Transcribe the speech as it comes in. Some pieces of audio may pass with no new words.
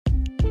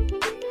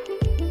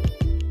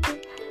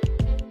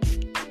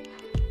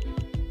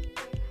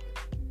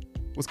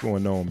What's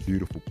going on,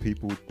 beautiful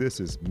people? This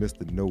is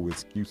Mr. No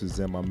Excuses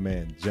and my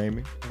man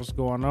Jamie. What's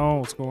going on?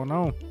 What's going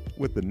on?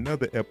 With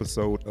another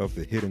episode of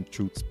the Hidden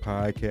Truths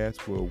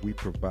podcast, where we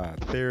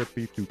provide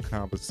therapy through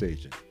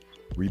conversation,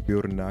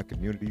 rebuilding our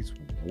communities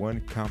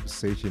one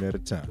conversation at a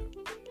time.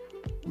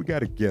 We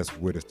got a guest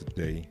with us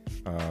today,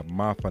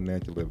 my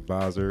financial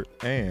advisor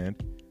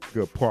and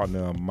good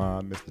partner of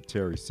mine, Mr.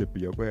 Terry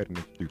Scipio. Go ahead and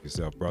introduce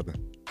yourself, brother.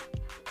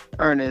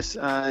 Ernest,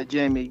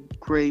 Jamie,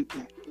 great.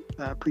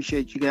 I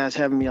appreciate you guys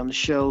having me on the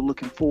show.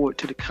 Looking forward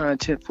to the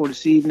content for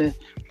this evening.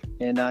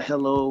 And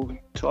hello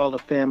to all the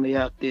family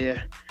out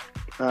there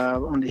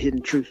on the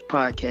Hidden Truths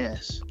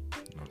podcast.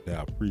 No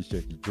doubt.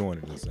 Appreciate you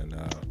joining us. And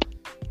I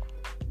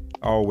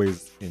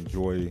always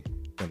enjoy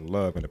and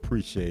love and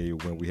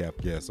appreciate when we have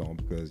guests on,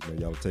 because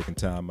y'all are taking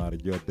time out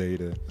of your day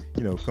to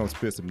come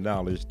spit some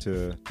knowledge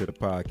to the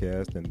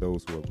podcast and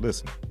those who are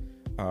listening.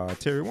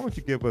 Terry, why don't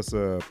you give us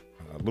a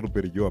little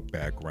bit of your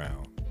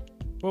background?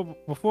 Well,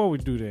 before we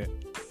do that,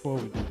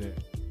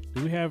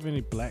 do we have any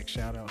black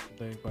shout outs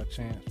today by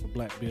chance for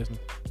black business?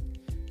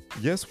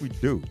 Yes, we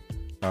do.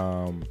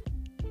 I'm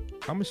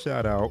gonna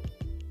shout out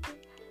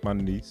my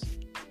niece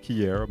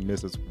Kiara,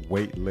 Mrs.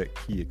 Wait Let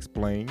Key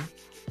Explain.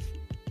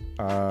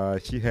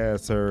 She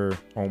has her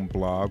own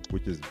blog,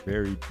 which is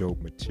very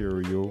dope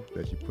material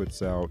that she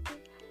puts out.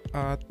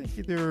 I think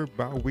either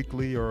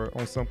bi-weekly or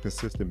on some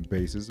consistent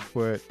basis,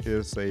 but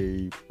it's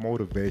a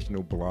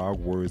motivational blog,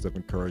 words of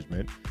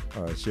encouragement,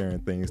 sharing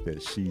things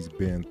that she's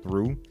been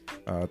through,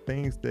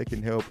 things that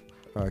can help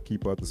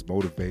keep others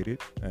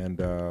motivated and,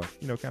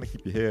 kind of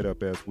keep your head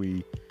up as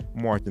we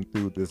marching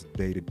through this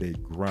day-to-day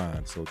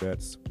grind. So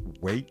that's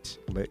Wait,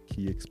 Let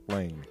Key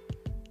Explain.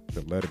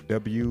 The letter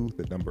W,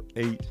 the number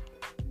 8,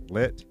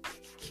 Let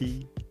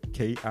Key,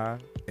 K-I,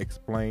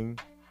 Explain,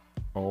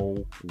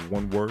 all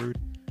one word,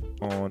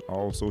 on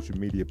all social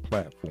media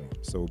platforms.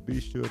 So be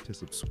sure to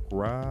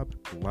subscribe,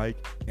 like,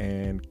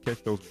 and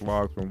catch those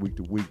blogs from week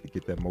to week to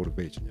get that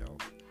motivation, y'all.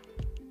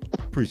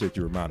 Appreciate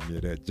you reminding me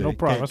of that, Jay. No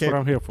problem. That's what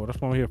I'm here for. All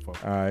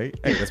right.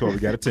 Hey, that's why we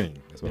got a team.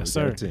 Yes, got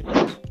sir. a team.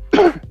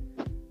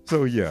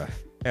 So, yeah,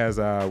 as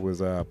I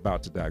was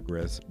about to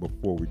digress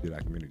before we did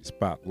our community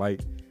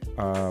spotlight,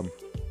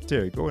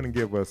 Terry, go ahead and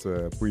give us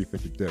a brief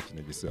introduction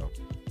of yourself.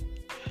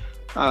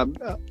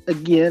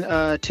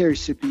 Again, Terry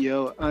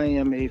Scipio. I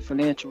am a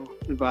financial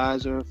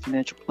advisor,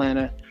 financial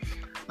planner.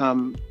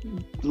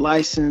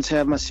 Licensed,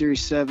 have my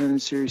Series 7,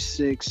 Series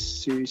 6,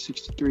 Series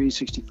 63,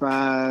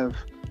 65,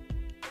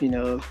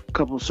 a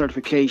couple of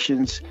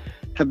certifications.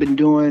 Have been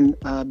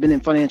in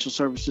financial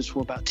services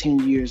for about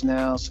 10 years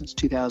now, since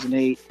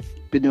 2008.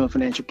 Been doing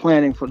financial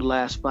planning for the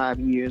last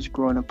 5 years,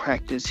 growing a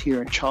practice here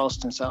in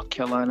Charleston, South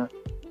Carolina.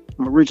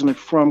 I'm originally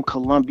from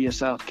Columbia,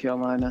 South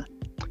Carolina,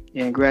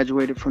 and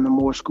graduated from the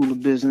Moore School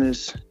of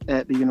Business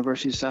at the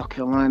University of South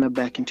Carolina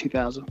back in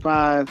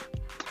 2005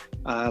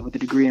 with a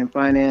degree in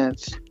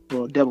finance,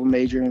 double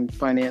major in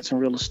finance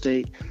and real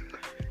estate,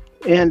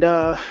 and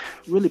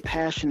really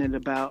passionate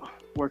about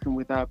working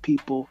with our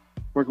people,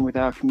 working with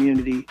our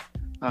community.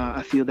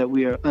 I feel that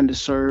we are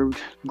underserved,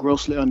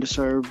 grossly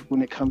underserved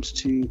when it comes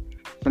to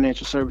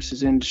financial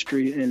services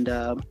industry, and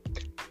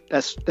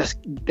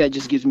that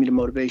just gives me the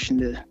motivation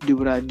to do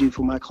what I do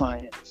for my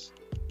clients.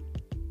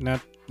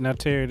 Now,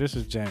 Terry, this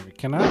is Jamie.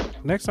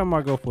 Next time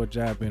I go for a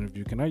job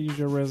interview, can I use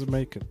your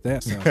resume? Because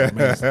that sounds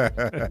amazing.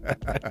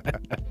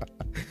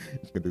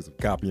 You can do some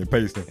copy and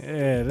pasting.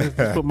 Yeah, just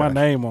put my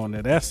name on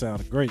there. That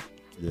sounds great.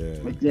 Yeah.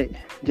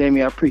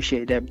 Jamie, I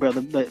appreciate that,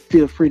 brother, but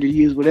feel free to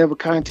use whatever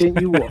content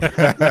you want.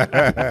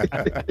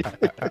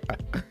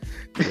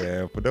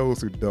 Yeah, for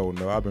those who don't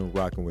know, I've been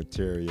rocking with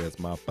Terry as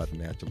my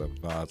financial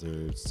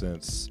advisor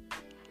since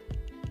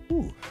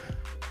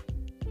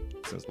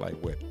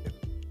like what?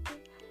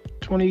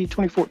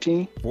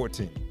 2014.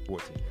 14. Yeah.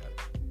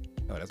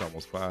 Oh, that's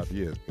almost 5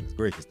 years. Goodness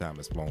gracious, time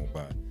has flown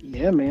by.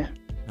 Yeah, man.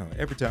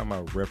 Every time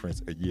I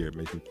reference a year, it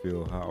makes me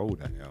feel how old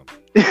I am.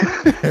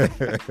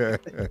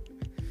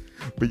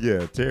 But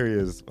yeah, Terry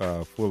is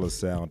full of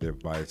sound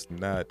advice,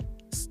 not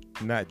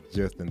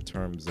just in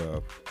terms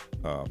of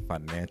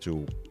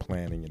financial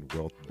planning and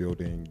wealth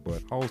building,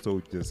 but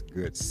also just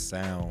good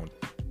sound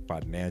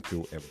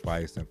financial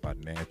advice and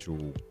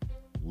financial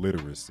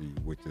literacy,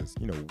 which is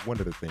one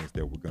of the things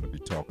that we're going to be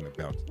talking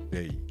about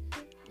today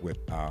with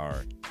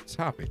our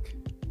topic.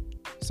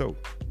 So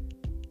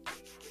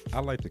I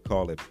like to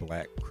call it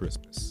Black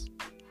Christmas.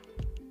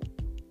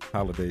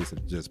 Holidays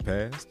have just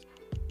passed,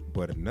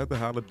 but another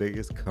holiday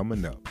is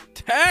coming up.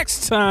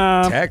 Tax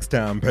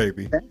time,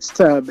 baby. Tax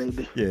time,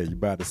 baby. Yeah, you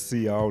about to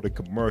see all the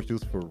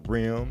commercials for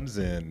rims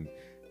and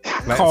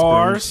flat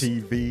cars,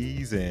 screen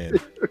TVs, and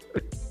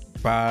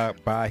buy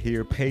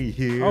here, pay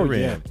here.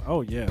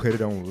 Oh yeah. Put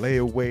it on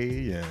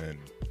layaway. And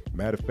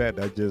matter of fact,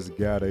 I just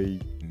got a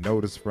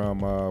notice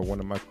from one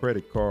of my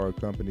credit card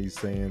companies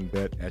saying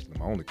that, actually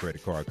my only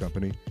credit card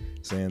company,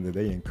 saying that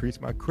they increased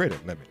my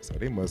credit limit. So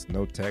they must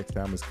know tax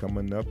time is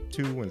coming up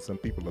too, and some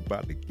people are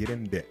about to get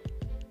in debt.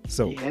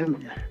 So yeah,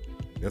 man.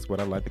 That's what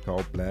I like to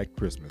call Black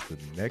Christmas, the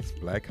next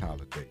Black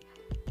holiday.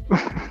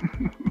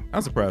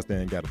 I'm surprised they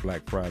ain't got a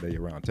Black Friday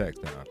around tax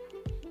time.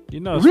 You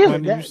know, it's Really,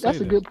 funny you say that's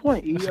a that. good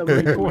point. You have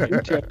a very good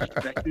retail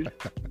perspective.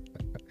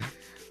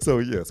 So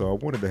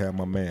I wanted to have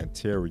my man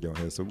Terry on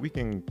here so we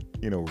can,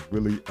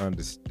 really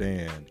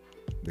understand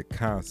the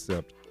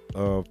concept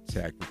of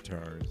tax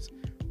returns,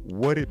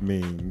 what it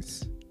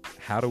means,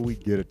 how do we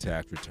get a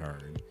tax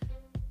return,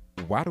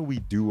 why do we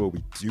do what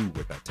we do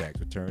with our tax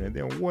return, and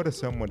then what are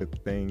some of the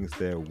things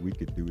that we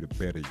could do to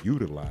better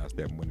utilize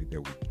that money that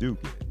we do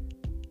get.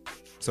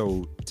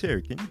 So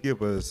Terry, can you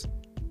give us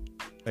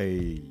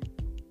a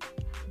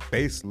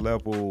base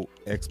level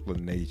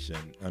explanation,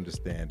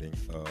 understanding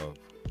of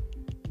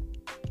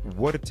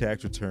what a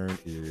tax return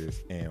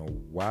is and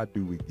why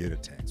do we get a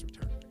tax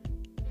return?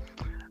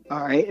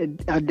 All right,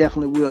 I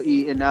definitely will,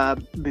 E.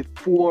 And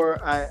before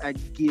I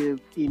give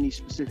any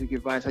specific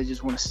advice, I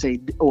just want to say,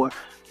 or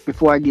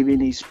before I give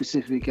any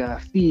specific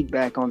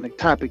feedback on the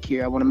topic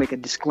here, I want to make a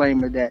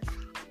disclaimer that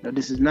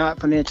this is not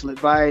financial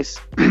advice,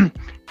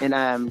 and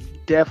I'm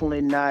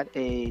definitely not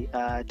a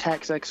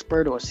tax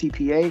expert or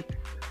CPA.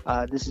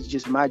 This is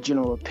just my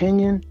general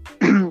opinion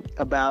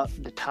about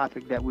the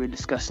topic that we're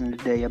discussing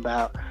today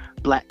about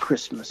Black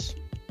Christmas.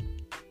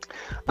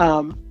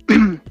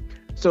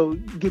 So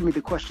give me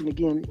the question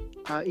again,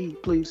 E,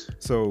 please.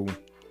 So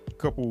a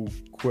couple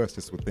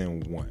questions within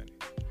one.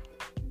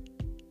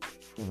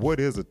 What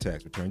is a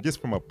tax return?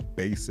 Just from a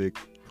basic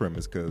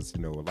premise, because, a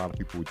lot of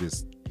people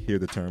just hear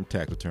the term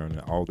tax return and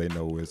all they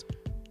know is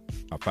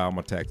I file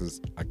my taxes,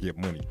 I get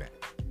money back.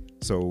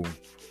 So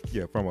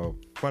from a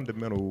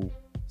fundamental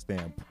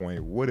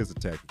standpoint, what is a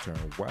tax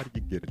return? Why do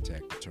you get a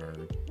tax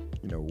return?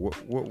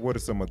 What are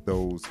some of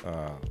those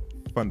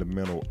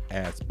fundamental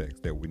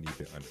aspects that we need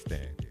to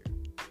understand here?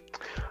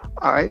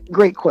 All right,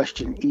 great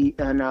question, E.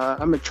 And I'm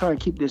going to try and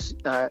keep this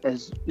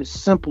as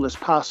simple as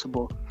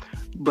possible.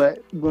 But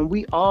when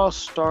we all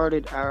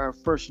started our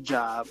first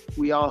job,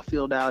 we all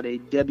filled out a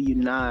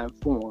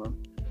W-9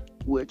 form,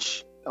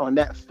 which on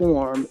that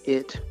form,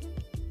 it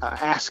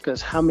asks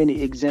us how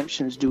many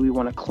exemptions do we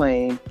want to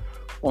claim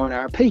on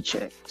our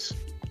paychecks.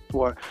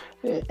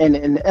 And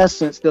in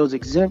essence, those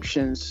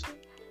exemptions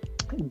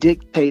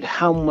dictate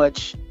how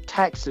much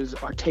taxes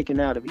are taken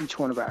out of each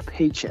one of our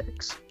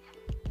paychecks.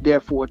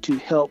 Therefore, to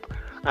help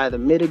either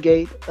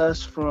mitigate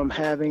us from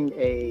having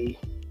a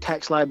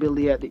tax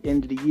liability at the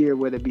end of the year,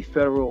 whether it be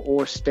federal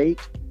or state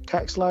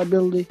tax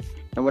liability.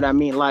 And what I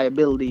mean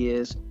liability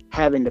is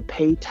having to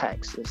pay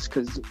taxes,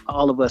 because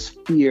all of us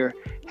fear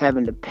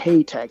having to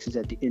pay taxes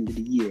at the end of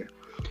the year.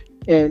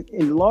 And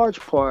in large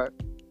part,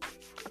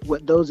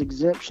 what those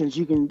exemptions,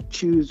 you can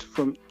choose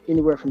from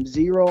anywhere from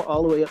 0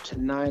 all the way up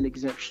to 9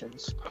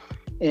 exemptions.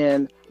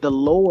 And the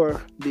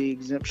lower the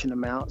exemption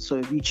amount, so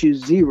if you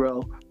choose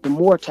 0, the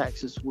more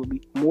taxes will be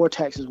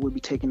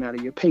taken out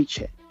of your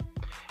paycheck.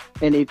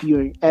 And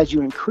as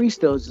you increase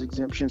those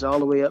exemptions all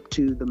the way up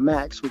to the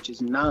max, which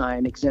is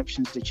 9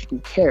 exemptions that you can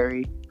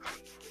carry,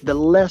 the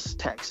lesser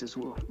taxes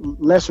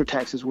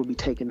will be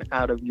taken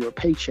out of your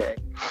paycheck.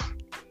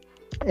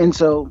 And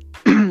so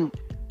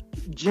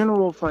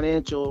general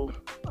financial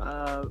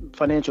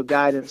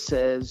guidance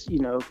says,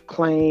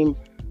 claim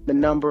the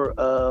number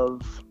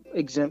of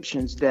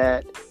exemptions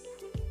that,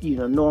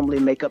 normally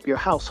make up your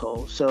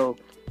household. So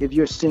if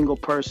you're a single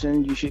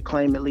person, you should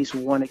claim at least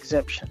 1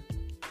 exemption.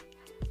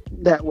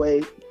 That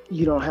way,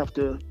 you'll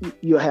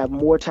have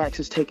more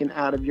taxes taken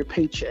out of your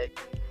paycheck,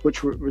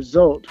 which would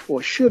result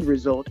or should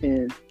result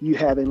in you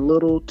having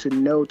little to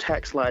no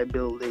tax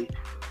liability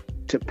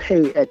to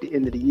pay at the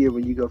end of the year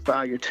when you go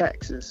file your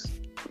taxes.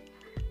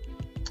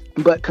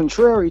 But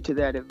contrary to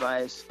that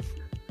advice,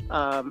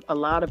 a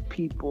lot of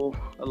people,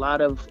 a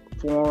lot of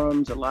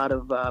forums, a lot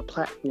of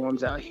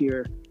platforms out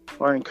here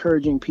are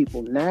encouraging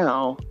people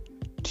now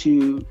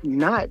to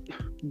not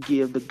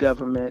give the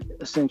government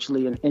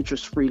essentially an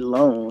interest-free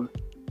loan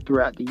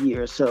throughout the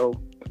year. So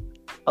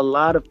a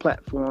lot of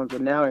platforms are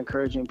now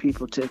encouraging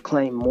people to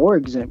claim more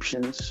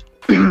exemptions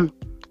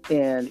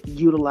and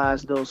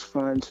utilize those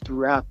funds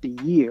throughout the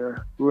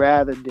year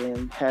rather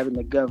than having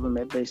the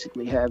government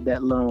basically have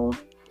that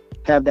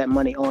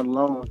money on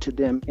loan to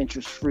them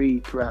interest-free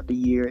throughout the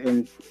year.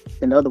 And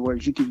in other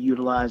words, you could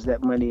utilize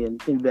that money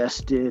and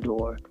invest it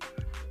or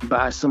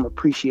buy some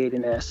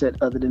appreciating asset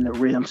other than the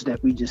rims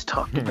that we just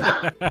talked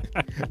about.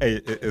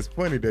 Hey, it's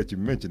funny that you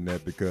mentioned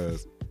that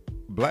because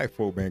Black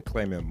folk been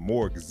claiming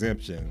more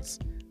exemptions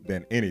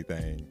than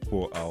anything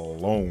for a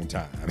long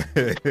time.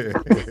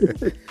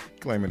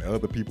 Claiming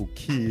other people's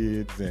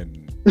kids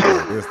and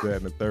this, that,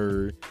 and the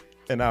third.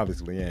 And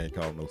obviously, I ain't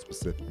calling no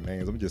specific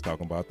names. I'm just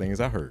talking about things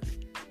I heard.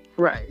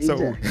 Right. So,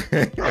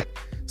 exactly.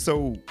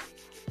 So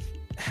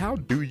how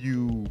do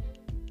you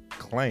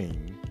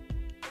claim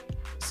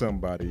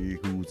somebody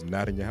who's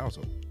not in your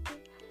household?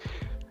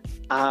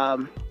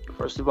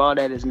 First of all,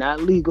 that is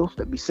not legal.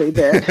 Let me say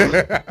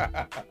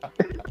that.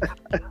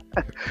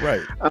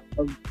 Right.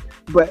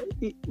 But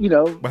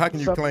how can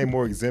you claim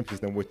more exemptions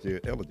than what you're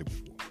eligible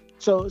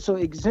for? So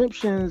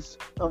exemptions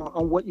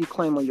on what you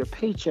claim on your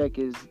paycheck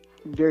is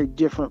very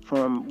different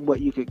from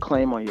what you could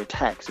claim on your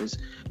taxes.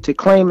 To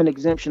claim an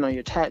exemption on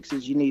your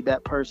taxes, you need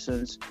that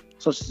person's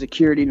social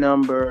security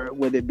number,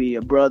 whether it be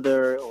a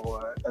brother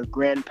or a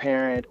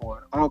grandparent or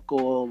an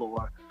uncle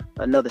or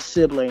another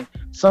sibling,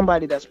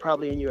 somebody that's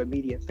probably in your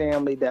immediate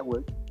family that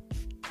would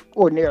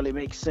ordinarily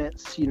make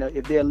sense.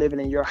 If they're living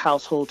in your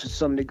household to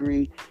some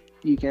degree,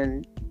 you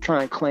can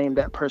try and claim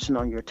that person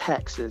on your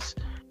taxes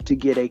to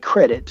get a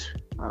credit,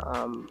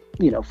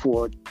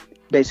 for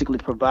basically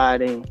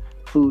providing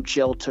food,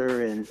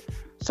 shelter, and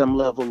some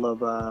level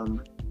of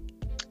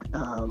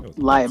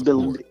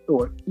liability,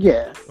 or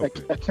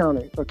Okay.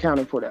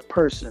 accounting for that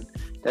person,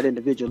 that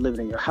individual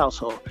living in your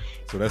household.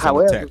 So that's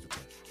However,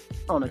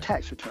 on on a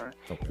tax return. a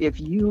tax return. Okay.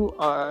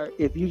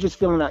 If you're just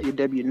filling out your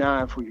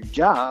W-9 for your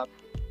job,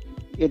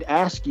 it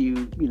asks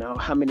you,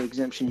 how many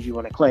exemptions you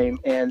want to claim.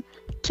 And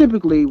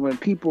typically when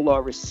people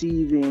are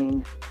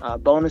receiving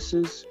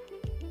bonuses,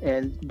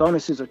 and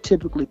bonuses are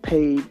typically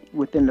paid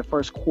within the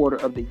first quarter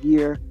of the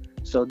year,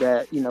 so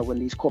that, when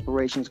these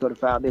corporations go to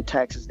file their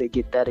taxes, they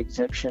get that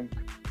exemption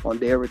on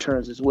their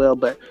returns as well.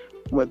 But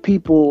when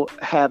people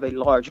have a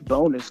large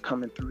bonus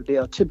coming through,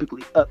 they'll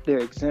typically up their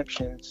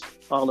exemptions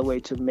all the way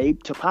to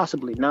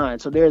possibly 9.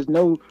 So there's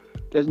no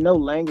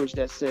language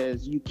that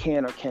says you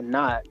can or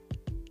cannot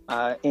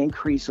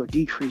increase or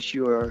decrease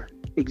your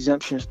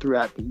exemptions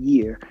throughout the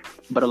year.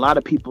 But a lot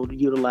of people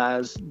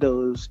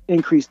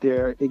increase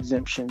their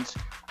exemptions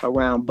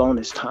around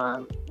bonus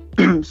time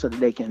so that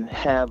they can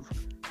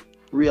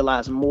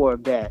realize more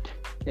of that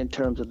in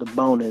terms of the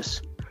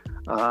bonus,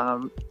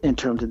 in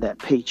terms of that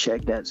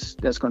paycheck that's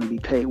going to be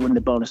paid when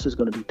the bonus is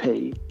going to be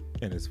paid.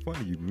 And it's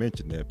funny you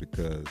mentioned that,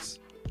 because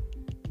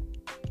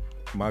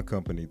my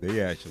company,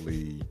 they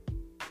actually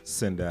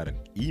send out an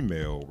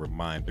email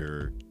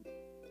reminder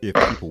if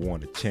people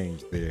want to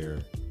change their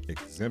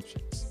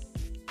exemptions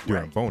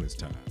during bonus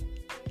time.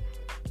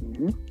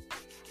 Mm-hmm.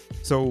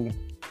 So,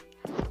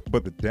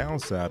 but the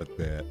downside of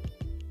that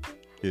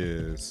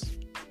is,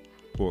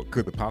 or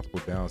could the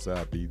possible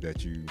downside be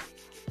that you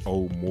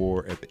owe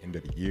more at the end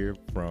of the year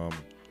from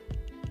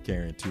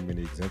carrying too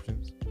many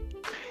exemptions?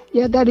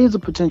 Yeah, that is a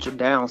potential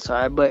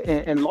downside, but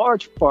in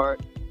large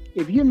part,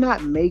 if you're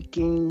not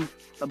making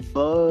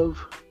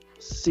above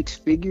 6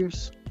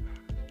 figures,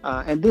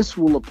 and this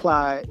will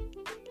apply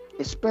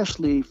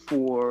especially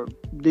for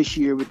this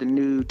year with the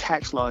new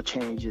tax law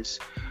changes,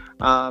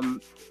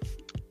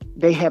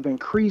 they have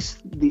increased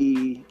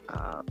the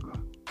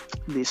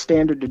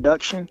standard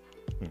deduction.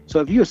 Mm-hmm. So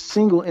if you're a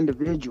single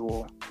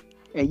individual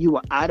and you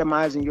are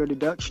itemizing your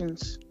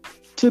deductions,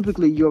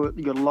 typically your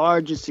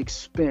largest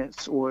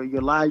expense or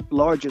your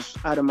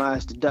largest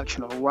itemized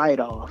deduction or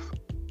write-off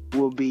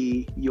will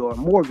be your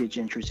mortgage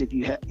interest if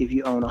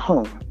you own a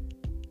home.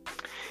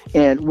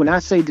 And when I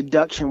say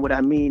deduction, what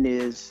I mean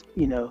is,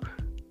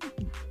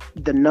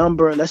 the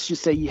number, let's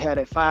just say you had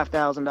a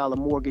 $5,000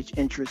 mortgage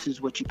interest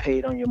is what you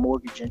paid on your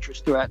mortgage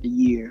interest throughout the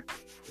year.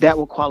 That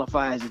will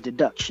qualify as a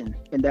deduction,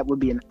 and that would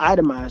be an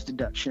itemized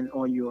deduction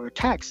on your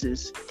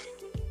taxes,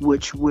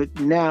 which would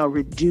now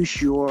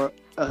reduce your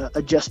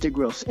adjusted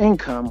gross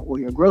income or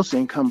your gross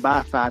income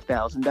by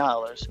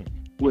 $5,000,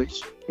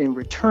 which in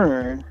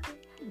return,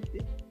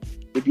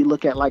 if you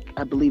look at,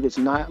 I believe it's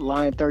not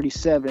line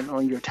 37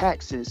 on your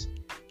taxes,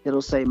 it'll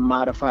say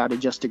modified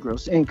adjusted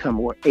gross income,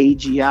 or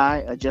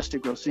AGI,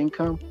 adjusted gross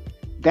income.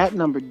 That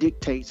number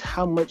dictates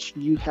how much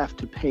you have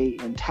to pay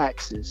in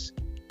taxes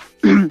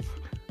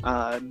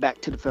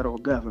back to the federal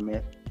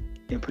government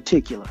in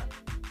particular.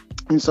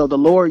 And so the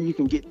lower you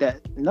can get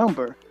that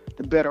number,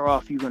 the better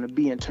off you're going to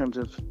be in terms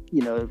of,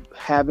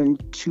 having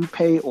to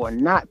pay or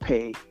not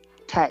pay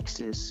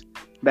taxes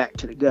back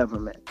to the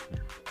government.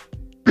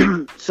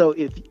 So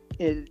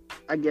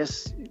I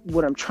guess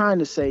what I'm trying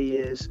to say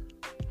is,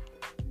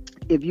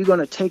 if you're going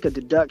to take a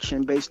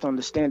deduction based on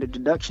the standard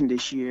deduction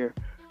this year,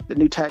 the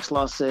new tax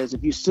law says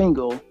if you're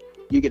single,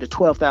 you get a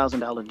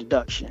 $12,000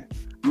 deduction.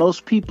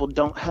 Most people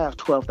don't have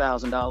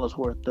 $12,000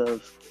 worth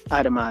of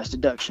itemized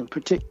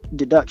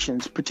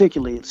deductions,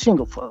 particularly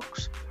single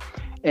folks.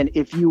 And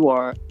if you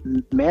are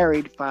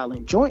married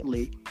filing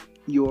jointly,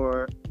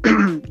 your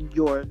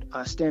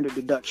standard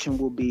deduction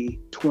will be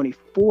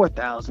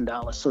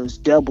 $24,000. So it's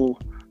double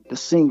the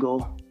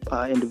single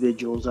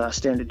individual's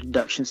standard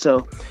deduction.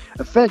 So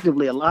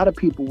effectively, a lot of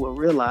people will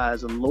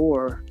realize a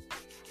lower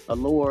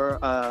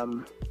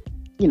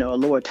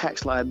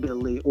tax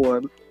liability,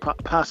 or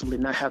possibly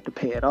not have to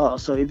pay at all.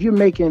 So if you're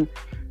making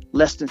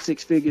less than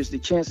 6 figures, the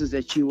chances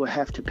that you will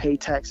have to pay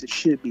taxes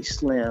should be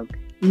slim,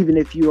 even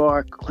if you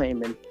are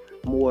claiming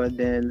more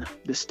than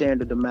the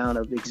standard amount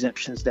of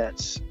exemptions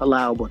that's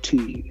allowable to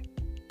you,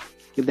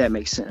 if that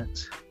makes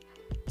sense.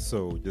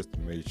 So just to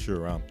make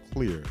sure I'm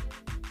clear,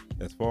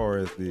 as far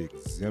as the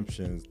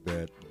exemptions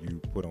that you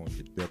put on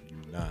your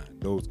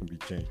W-9, those can be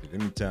changed at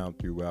any time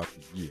throughout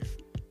the year.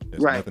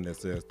 There's Right. nothing that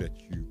says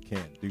that you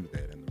can't do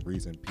that. And the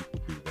reason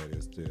people do that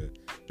is to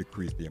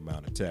decrease the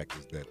amount of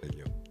taxes that they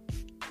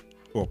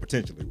owe, or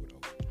potentially would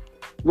owe.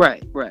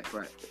 Right.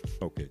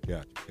 Okay,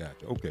 gotcha.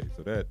 Okay,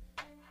 so that,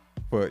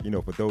 for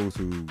those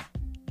who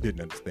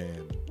didn't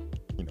understand,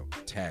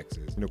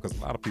 taxes, because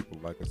a lot of people,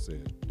 like I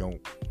said,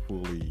 don't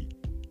fully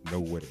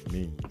know what it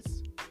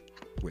means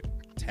with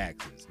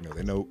taxes.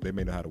 They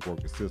may know how to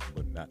work the system,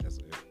 but not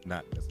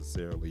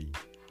necessarily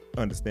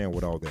understand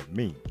what all that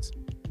means.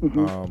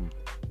 Mm-hmm.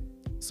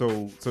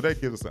 So that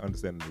gives us an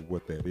understanding of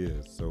what that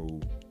is. So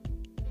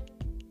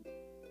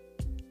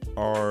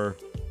from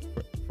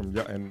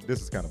y'all, and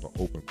this is kind of an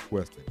open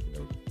question,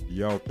 do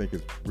y'all think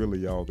it's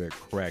really all that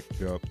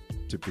cracked up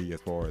to be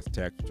as far as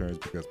tax returns?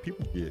 Because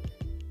people get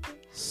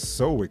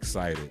so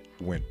excited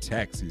when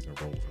tax season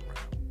rolls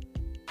around.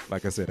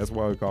 Like I said, that's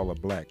why we call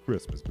it Black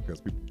Christmas,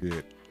 because people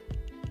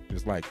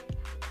it's like,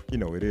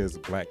 it is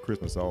Black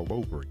Christmas all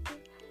over again.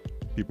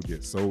 People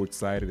get so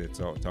excited. It's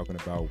all talking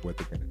about what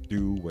they're going to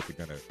do, what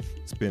they're going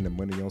to spend the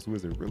money on. So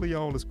is it really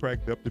all it's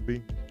cracked up to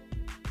be?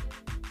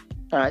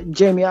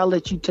 Jamie, I'll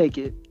let you take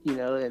it,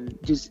 and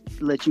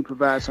just let you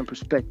provide some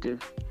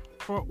perspective.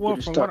 From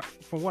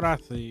what I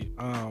see,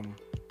 I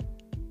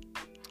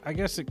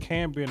guess it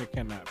can be and it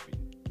cannot be,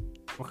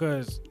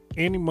 because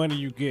any money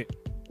you get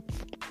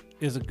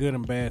is a good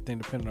and bad thing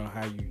depending on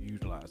how you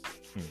utilize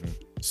it. Mm-hmm.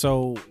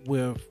 So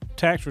with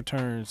tax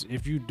returns,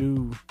 if you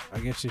do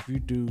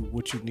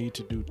what you need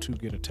to do to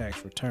get a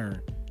tax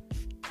return,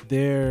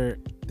 there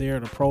are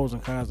the pros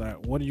and cons.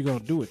 Like, what are you going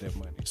to do with that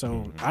money?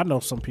 So I know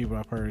some people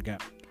I've heard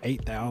got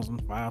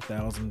 $8,000,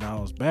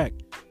 $5,000 back,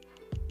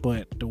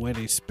 but the way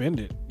they spend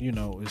it,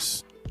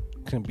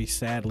 can be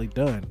sadly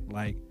done.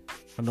 Like,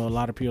 I know a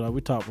lot of people, like we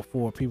talked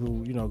before,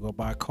 people, go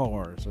buy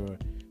cars or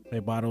they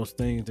buy those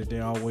things that they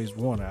always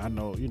wanted. I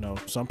know,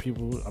 some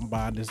people, I'm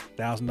buying this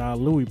 $1,000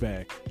 Louis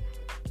bag.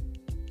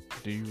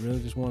 Do you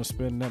really just want to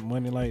spend that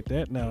money like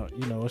that? Now,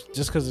 it's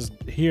just because it's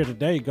here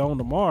today, gone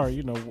tomorrow,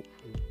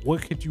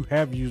 what could you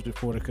have used it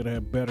for that could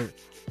have bettered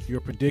your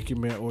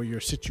predicament or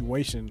your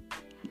situation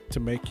to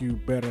make you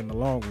better in the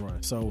long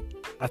run? So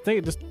I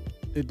think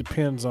it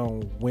depends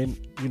on when,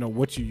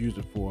 what you use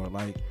it for.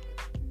 Like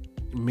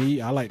me,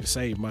 I like to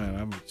save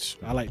mine.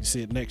 I like to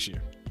see it next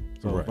year.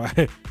 So right.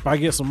 if I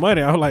get some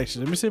money, I'm like,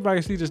 let me see if I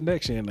can see this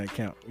next year in that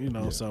account,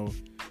 Yeah. So,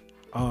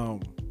 I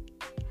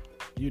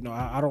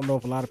don't know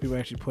if a lot of people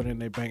actually put in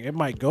their bank. It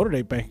might go to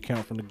their bank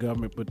account from the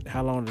government, but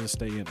how long does it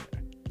stay in there?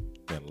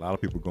 And a lot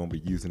of people going to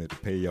be using it to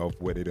pay off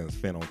what they done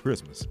spent on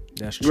Christmas.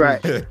 That's true.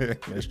 Right.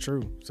 That's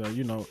true. So,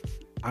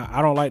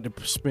 I don't like to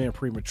spend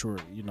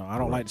prematurely. I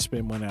don't like to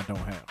spend money I don't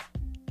have.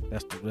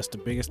 That's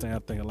the biggest thing I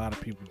think a lot of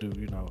people do.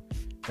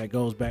 That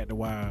goes back to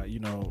why,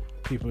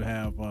 people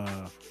have,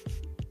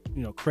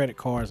 credit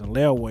cards and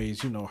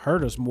layaways,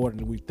 hurt us more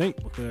than we think,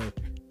 because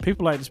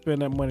people like to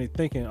spend that money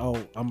thinking, oh,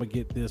 I'm going to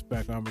get this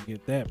back, or I'm going to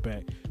get that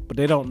back. But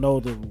they don't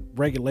know the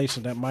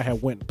regulation that might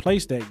have went in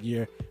place that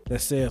year that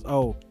says,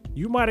 oh,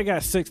 you might have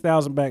got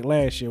 $6,000 back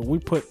last year. We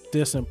put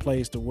this in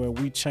place to where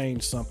we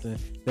changed something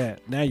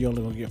that now you're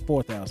only going to get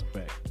 $4,000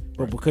 back.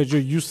 But because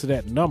you're used to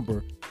that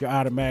number, you're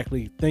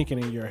automatically thinking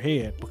in your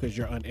head, because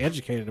you're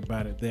uneducated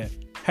about it, that,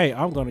 hey,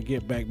 I'm going to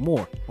get back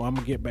more, or I'm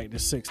going to get back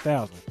this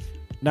 $6,000.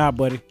 Nah,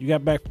 buddy, you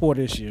got back $4,000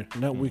 this year.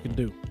 Nothing we can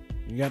do.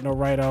 You got no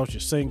write-offs.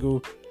 You're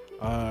single.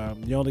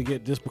 You only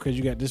get this because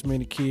you got this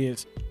many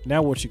kids.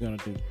 Now what you going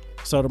to do?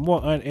 So the more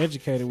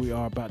uneducated we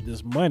are about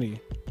this money,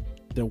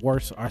 the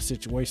worse our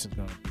situation's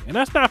going to be. And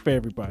that's not for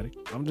everybody.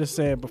 I'm just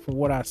saying, but from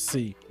what I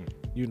see,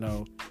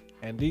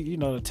 and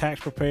the tax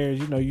preparers,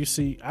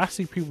 I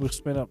see people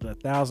spend up to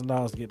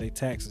 $1,000 to get their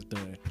taxes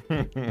done.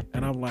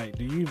 And I'm like,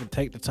 do you even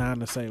take the time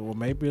to say, well,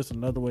 maybe it's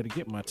another way to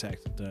get my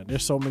taxes done?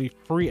 There's so many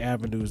free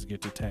avenues to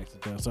get your taxes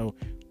done. So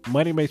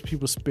money makes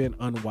people spend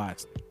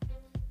unwisely.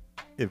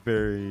 It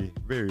very,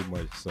 very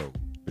much so,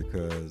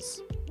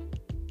 because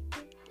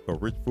a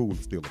rich fool is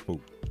still a fool.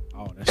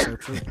 Oh, that's so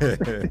true.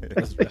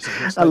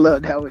 that's I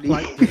love that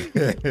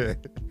one.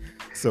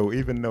 So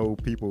even though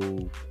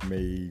people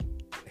may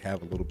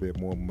have a little bit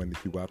more money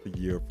throughout the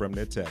year from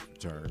their tax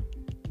return,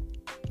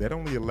 that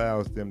only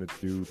allows them to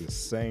do the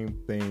same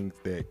things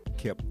that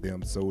kept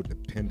them so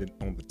dependent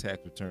on the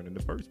tax return in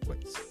the first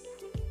place.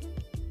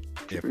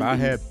 If I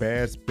had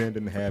bad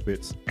spending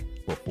habits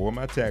before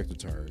my tax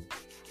return,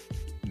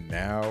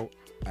 now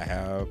I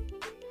have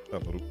a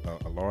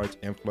large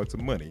influx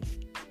of money.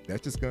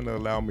 That's just going to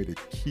allow me to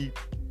keep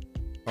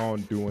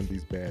on doing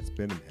these bad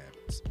spending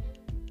habits.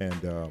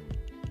 And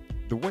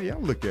the way I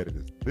look at it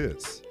is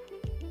this.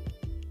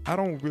 I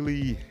don't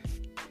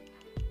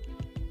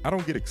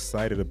get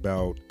excited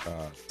about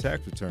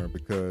tax return,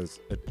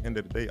 because at the end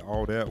of the day,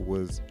 all that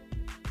was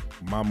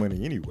my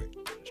money anyway.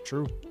 It's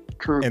true.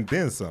 And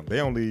then some.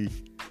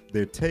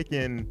 They're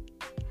taking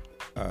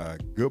a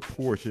good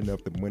portion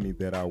of the money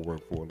that I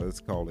work for. Let's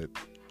call it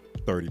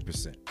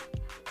 30%.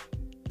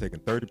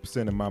 Taking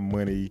 30% of my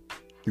money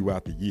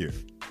throughout the year,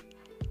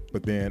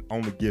 but then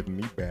only giving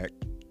me back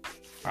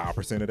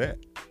 5% of that.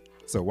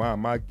 So why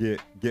am I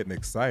getting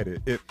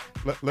excited?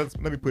 Let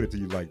me put it to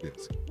you like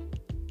this.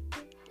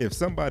 If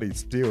somebody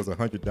steals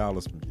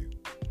 $100 from you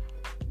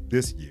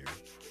this year,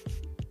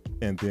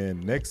 and then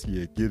next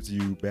year gives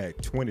you back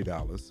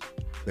 $20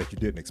 that you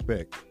didn't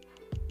expect,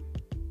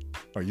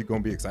 are you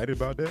going to be excited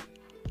about that?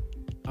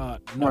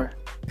 No.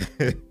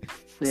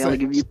 They only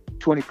give you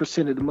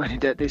 20% of the money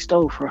that they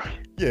stole from you.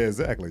 Yeah,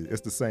 exactly.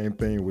 It's the same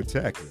thing with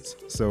taxes.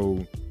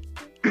 So,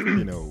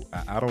 you know,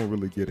 I don't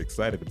really get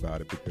excited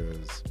about it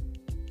because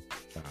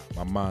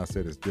my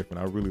mindset is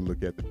different. I really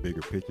look at the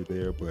bigger picture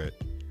there, but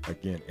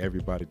again,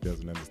 everybody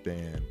doesn't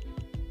understand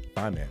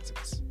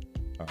finances.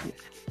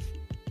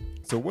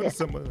 So what are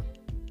some of...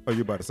 Oh,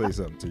 you're about to say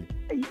something,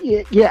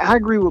 T? Yeah, I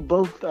agree with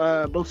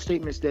both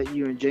statements that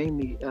you and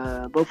Jamie,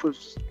 both of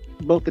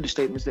the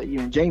statements that you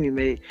and Jamie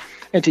made.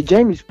 And to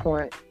Jamie's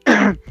point,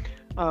 and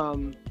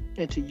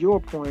to your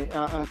point,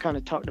 I kind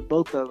of talked to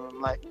both of them.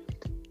 Like,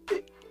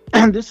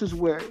 this is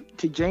where,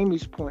 to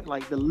Jamie's point,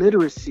 like the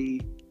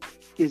literacy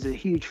is a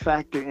huge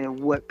factor in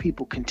what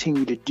people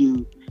continue to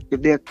do.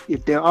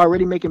 If they're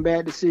already making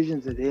bad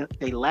decisions, and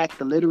they lack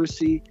the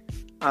literacy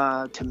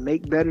to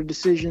make better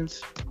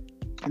decisions,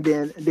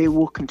 then they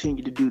will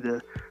continue to do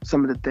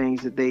some of the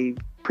things that they've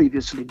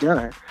previously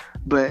done.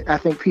 But I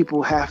think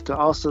people have to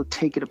also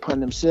take it upon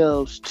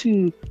themselves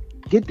to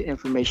get the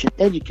information,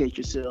 educate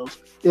yourselves.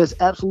 There's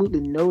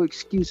absolutely no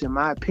excuse, in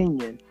my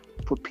opinion,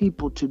 for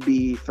people to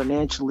be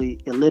financially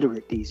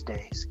illiterate these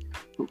days.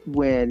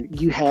 When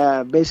you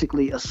have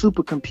basically a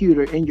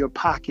supercomputer in your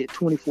pocket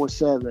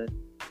 24/7,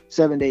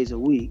 7 days a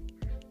week,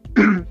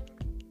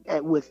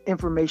 with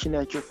information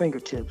at your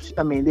fingertips.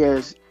 I mean,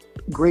 there's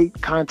great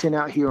content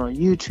out here on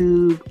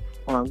YouTube,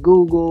 on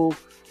Google,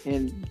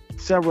 and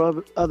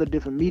several other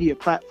different media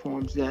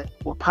platforms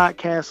or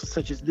podcasts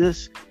such as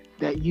this,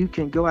 that you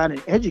can go out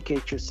and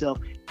educate yourself.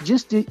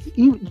 Just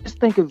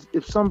think of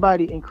if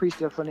somebody increased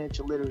their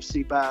financial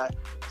literacy by,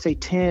 say,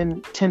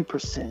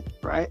 10%,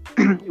 right?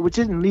 which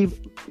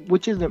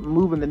isn't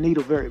moving the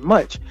needle very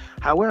much.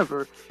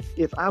 However,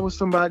 if I was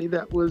somebody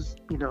that was,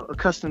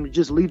 accustomed to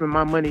just leaving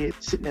my money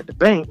sitting at the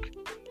bank,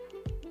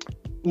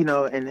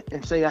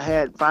 and say I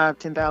had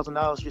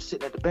 $5,000-$10,000 just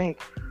sitting at the bank,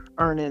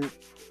 earning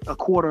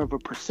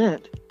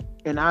 0.25%,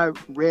 and I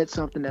read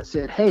something that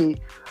said, hey,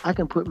 I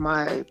can put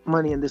my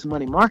money in this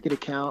money market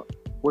account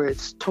where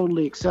it's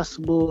totally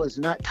accessible, it's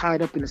not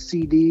tied up in a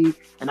CD,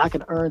 and I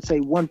can earn,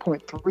 say,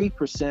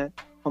 1.3%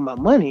 on my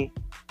money.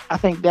 I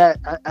think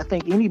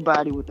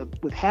anybody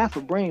with half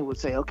a brain would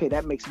say, okay,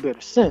 that makes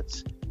better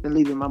sense than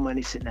leaving my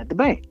money sitting at the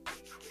bank.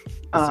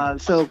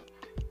 So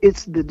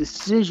it's the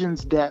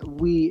decisions that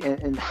we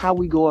and how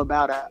we go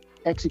about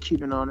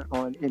executing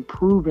on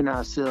improving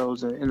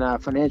ourselves and our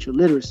financial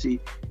literacy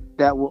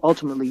that will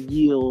ultimately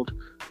yield,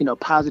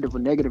 positive or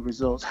negative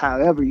results,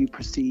 however you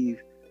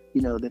perceive,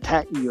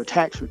 your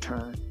tax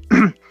return.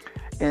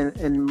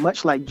 and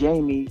much like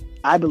Jamie,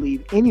 I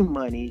believe any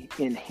money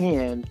in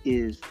hand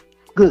is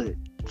good,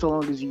 so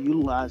long as you're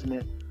utilizing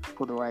it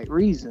for the right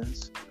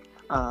reasons.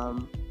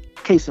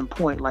 Case in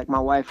point, like my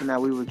wife and I,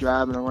 we were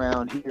driving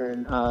around here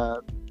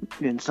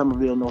in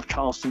Somerville, North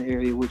Charleston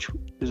area, which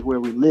is where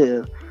we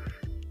live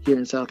here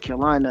in South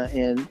Carolina,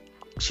 and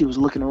she was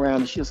looking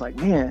around and she was like,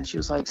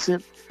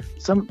 Sip,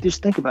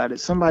 just think about it.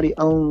 Somebody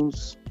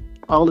owns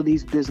all of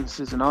these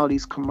businesses and all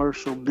these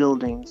commercial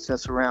buildings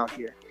that's around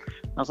here.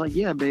 I was like,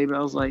 yeah, baby. I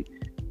was like,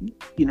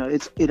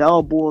 it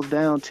all boils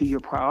down to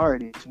your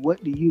priorities.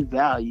 What do you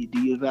value? Do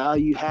you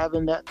value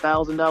having that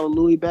 $1,000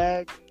 Louis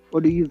bag,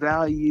 or do you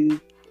value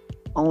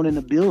owning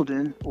a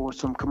building or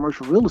some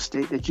commercial real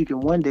estate that you can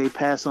one day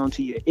pass on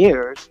to your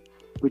heirs,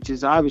 which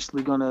is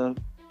obviously going to,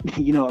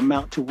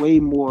 amount to way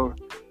more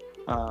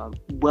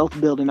wealth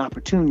building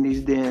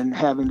opportunities than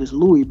having this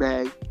Louis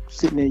bag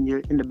sitting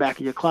in the back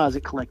of your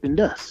closet collecting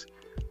dust.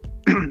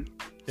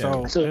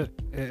 So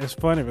it's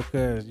funny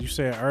because you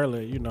said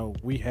earlier,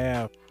 we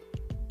have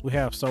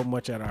so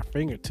much at our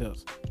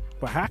fingertips.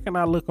 But how can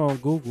I look on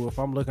Google if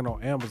I'm looking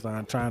on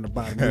Amazon trying to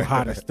buy the new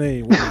hottest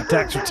thing with my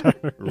tax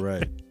return?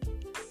 Right.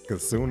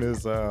 Because soon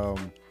as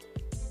and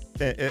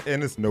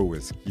it's no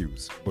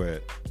excuse,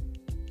 but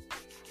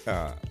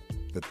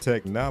the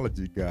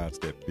technology gods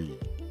that be,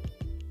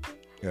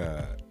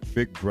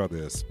 Big Brother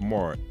is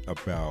smart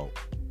about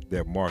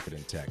their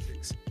marketing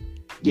tactics.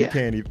 Yeah.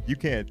 You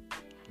can't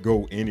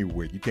go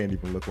anywhere. You can't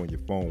even look on your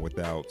phone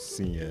without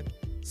seeing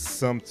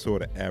some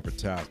sort of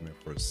advertisement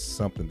for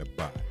something to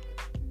buy.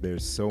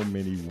 There's so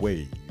many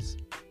ways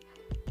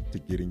to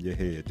get in your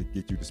head to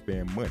get you to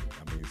spend money.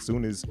 I mean, as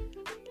soon as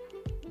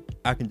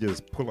I can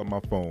just pull up my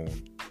phone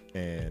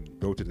and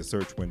go to the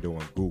search window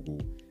on Google,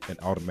 and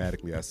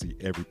automatically I see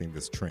everything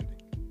that's trending.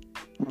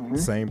 Mm-hmm.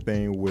 Same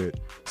thing with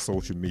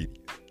social media.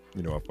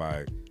 If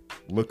I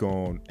look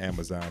on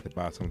Amazon to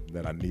buy something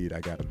that I need, I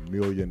got a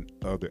million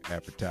other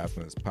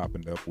advertisements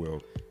popping up. Well,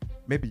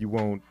 maybe you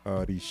want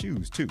these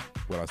shoes too.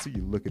 Well, I see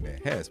you looking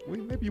at hats. Well,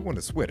 maybe you want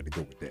a sweater to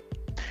go with that.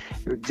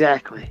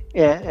 Exactly.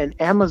 And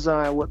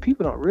Amazon, what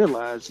people don't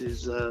realize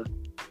is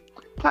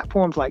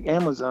platforms like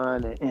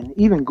Amazon and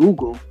even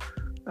Google,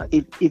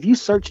 if you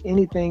search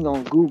anything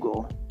on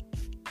Google,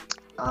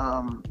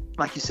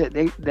 like you said,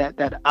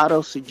 that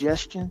auto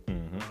suggestion,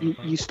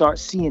 you start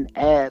seeing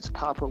ads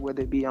pop up,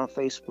 whether it be on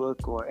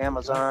Facebook or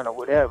Amazon or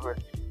whatever.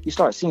 You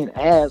start seeing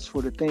ads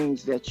for the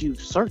things that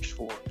you've searched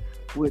for,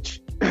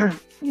 which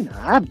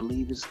I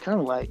believe is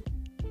kind of like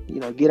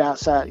get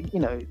outside.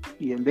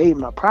 You invade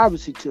my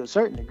privacy to a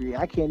certain degree.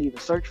 I can't even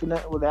search for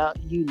nothing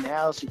without you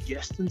now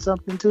suggesting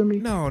something to me.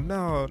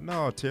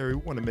 No, Terry.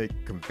 We want to make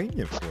it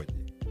convenient for you.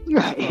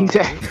 Right,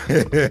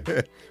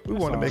 exactly. We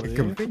want to make it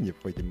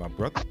convenient for you, my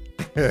brother.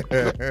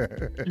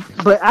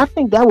 But I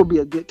think that would be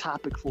a good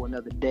topic for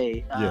another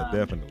day. Yeah,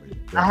 definitely.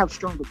 I have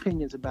strong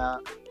opinions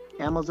about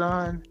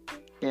Amazon,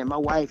 and my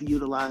wife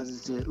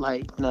utilizes it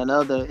like none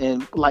other,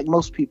 and like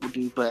most people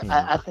do. But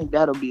I think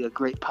that'll be a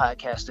great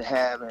podcast to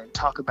have and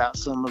talk about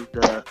some of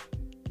the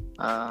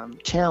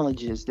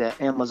challenges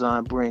that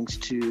Amazon brings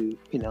to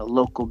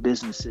local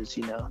businesses.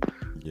 Yeah,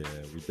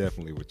 we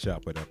definitely would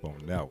chop it up on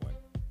that one.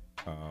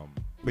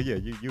 But yeah,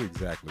 you're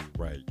exactly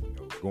right.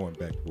 Going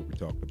back to what we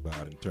talked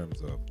about in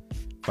terms of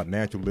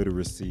financial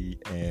literacy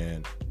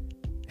and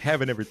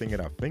having everything at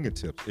our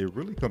fingertips, it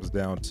really comes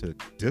down to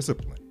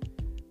discipline.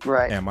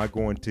 Right. Am I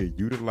going to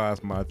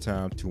utilize my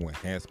time to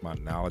enhance my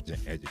knowledge and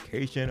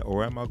education,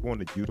 or am I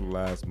going to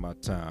utilize my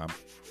time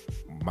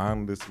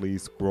mindlessly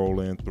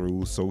scrolling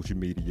through social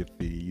media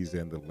feeds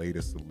and the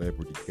latest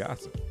celebrity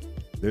gossip?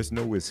 There's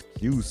no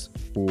excuse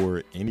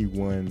for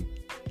anyone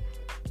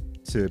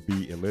to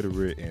be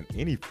illiterate in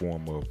any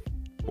form or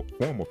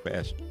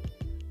fashion.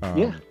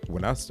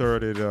 When I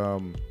started,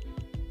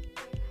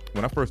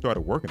 when I first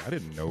started working, I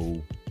didn't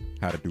know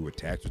how to do a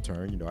tax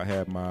return. I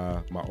had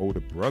my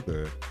older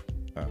brother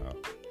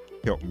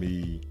help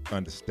me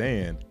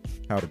understand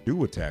how to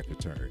do a tax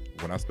return.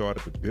 When I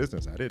started the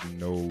business, I didn't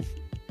know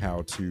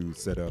how to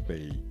set up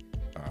a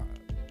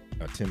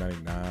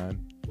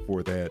 1099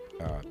 for that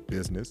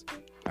business.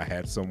 I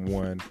had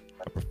someone,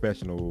 a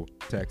professional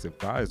tax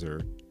advisor,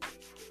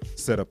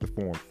 set up the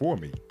form for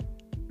me,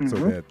 so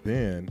that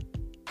then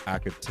I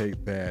could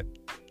take that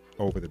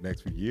over the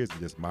next few years and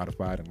just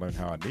modify it and learn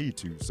how I need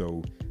to.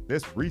 So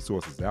there's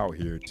resources out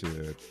here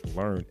to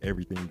learn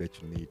everything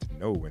that you need to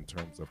know in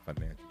terms of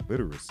financial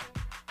literacy.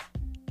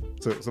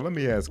 So let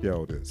me ask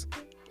y'all this.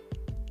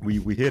 We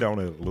hit on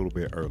it a little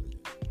bit earlier.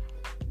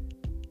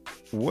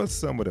 What's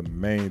some of the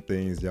main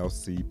things y'all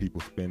see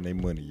people spend their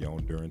money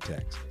on during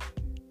tax?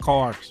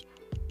 Cars,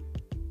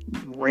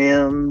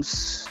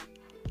 rims,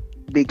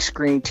 big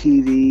screen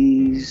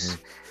TVs.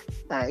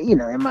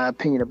 In my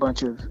opinion, a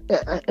bunch of,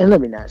 and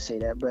let me not say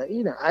that, but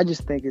I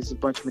just think it's a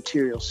bunch of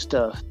material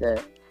stuff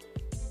that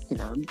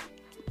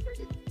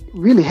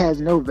really has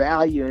no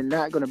value and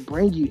not going to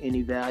bring you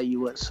any value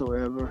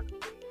whatsoever.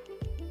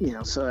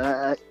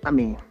 So I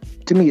mean,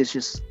 to me, it's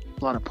just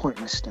a lot of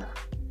pointless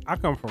stuff. I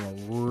come from a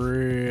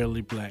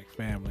really black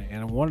family,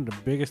 and one of the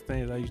biggest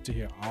things I used to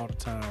hear all the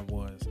time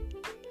was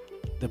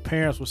the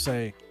parents would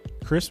say,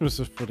 Christmas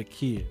is for the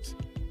kids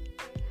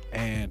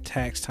and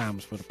tax time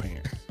is for the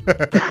parents.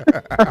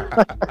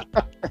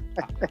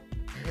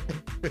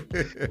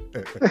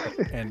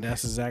 And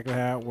that's exactly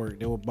how it worked.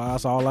 They would buy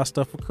us all our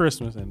stuff for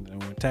Christmas, and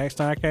when tax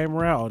time came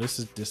around, this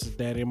is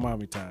daddy and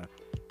mommy time,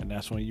 and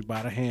that's when you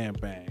buy the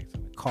handbags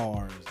and the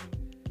cars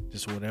and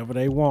just whatever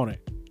they wanted.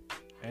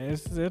 And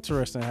it's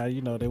interesting how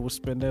they would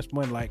spend this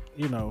money. Like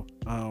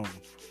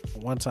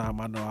one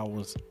time I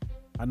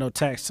know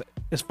tax.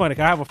 It's funny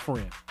 'cause I have a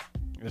friend.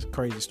 It's a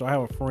crazy story. I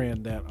have a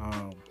friend that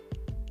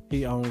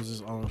he owns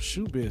his own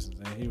shoe business,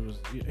 and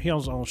he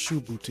owns his own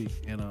shoe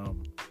boutique, and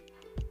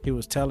he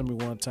was telling me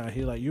one time,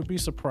 he like, you'll be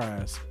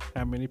surprised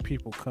how many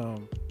people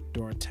come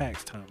during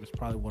tax time. It's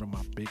probably one of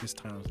my biggest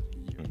times of the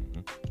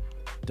year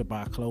to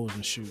buy clothes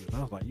and shoes. And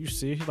I was like, you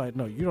see? He's like,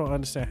 no, you don't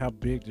understand how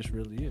big this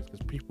really is,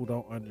 because people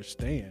don't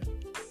understand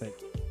that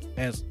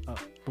as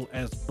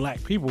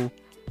black people,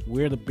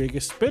 we're the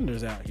biggest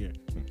spenders out here.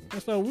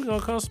 And so we're gonna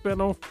come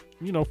spend on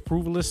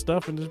frivolous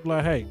stuff and just be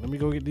like, hey, let me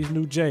go get these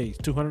new J's,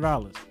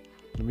 $200.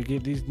 Let me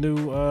get these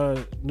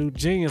new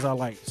jeans I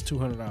like, it's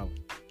 $200.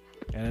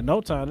 And in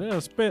no time, they'll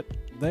spend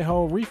their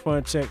whole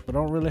refund check, but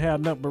don't really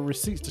have nothing but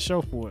receipts to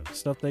show for it,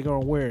 stuff they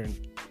gonna wear. And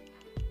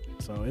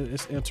so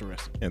it's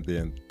interesting. And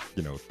then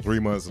 3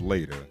 months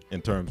later,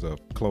 in terms of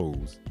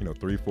clothes,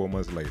 3-4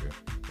 months later,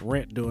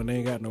 rent doing, they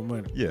ain't got no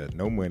money. Yeah,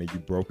 no money. You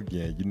broke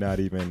again. You're not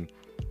even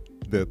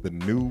the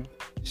new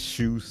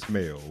shoe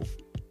smell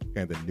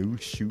and the new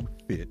shoe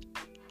fit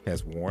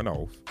has worn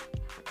off.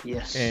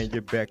 Yes. And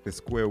you're back to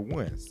square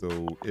one.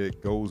 So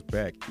it goes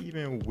back,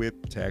 even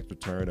with tax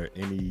return or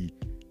any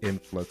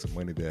influx of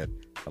money that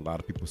a lot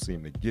of people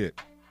seem to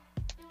get,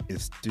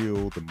 it's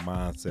still the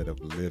mindset of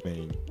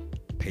living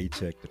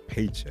paycheck to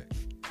paycheck.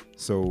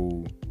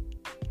 So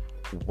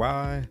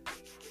why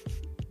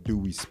do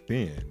we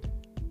spend?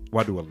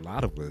 Why do a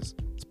lot of us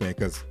spend?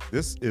 Because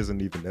this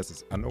isn't even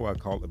necessary. I know I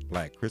call it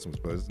Black Christmas,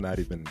 but it's not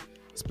even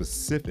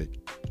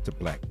specific to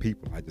black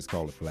people. I just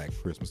call it Black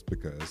Christmas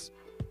because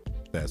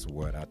that's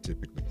what I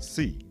typically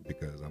see,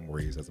 because I'm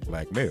raised as a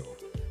black male.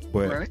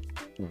 But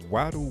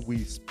why do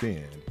we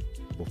spend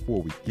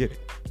before we get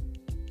it?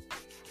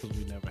 Because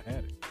we never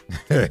had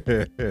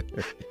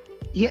it.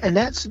 Yeah, and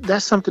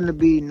that's something to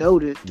be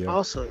noted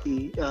also.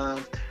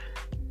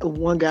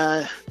 One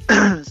guy,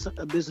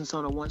 a business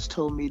owner, once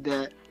told me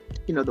that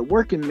the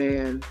working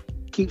man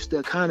keeps the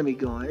economy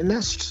going, and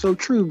that's so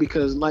true,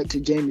 because like to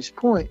Jamie's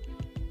point,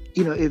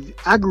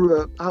 if I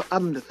grew up,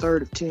 I'm the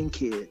third of 10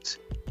 kids.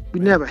 We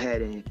never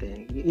had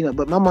anything,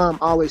 but my mom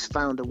always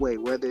found a way,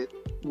 whether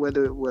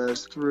it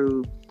was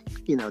through,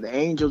 the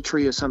angel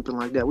tree or something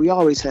like that. We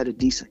always had a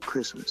decent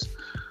Christmas.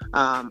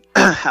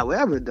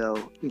 However,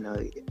 though,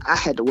 I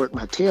had to work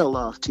my tail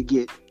off to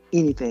get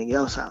anything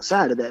else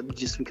outside of that,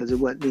 just because there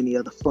wasn't any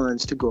other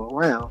funds to go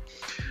around.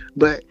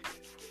 But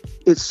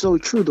it's so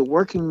true. The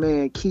working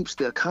man keeps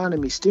the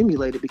economy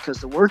stimulated,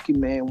 because the working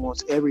man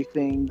wants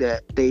everything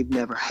that they've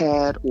never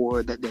had,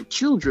 or that their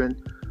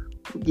children,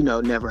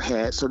 never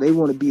had. So they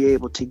want to be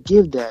able to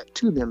give that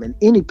to them. And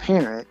any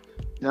parent,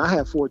 I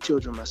have 4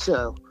 children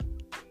myself.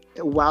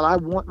 While I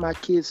want my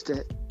kids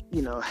to,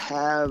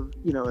 have,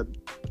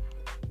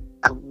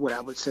 what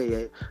I would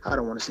say, I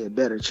don't want to say a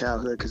better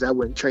childhood, because I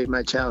wouldn't trade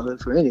my childhood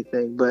for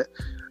anything. But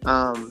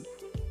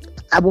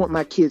I want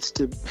my kids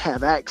to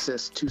have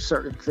access to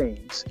certain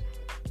things.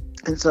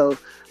 And so,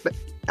 but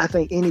I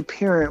think any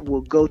parent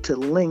will go to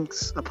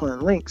lengths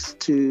upon lengths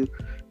to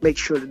make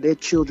sure that their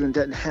children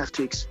doesn't have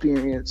to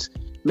experience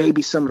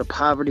maybe some of the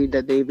poverty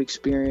that they've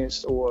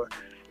experienced, or,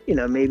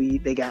 maybe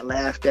they got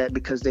laughed at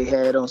because they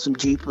had on some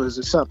Jeepers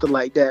or something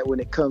like that when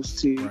it comes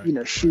to,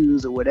 Right.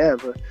 Shoes or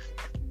whatever.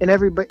 And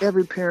every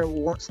parent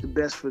wants the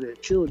best for their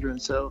children.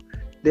 So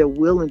they're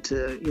willing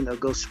to,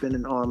 go spend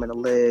an arm and a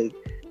leg,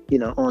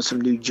 on some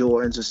new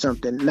Jordans or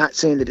something. Not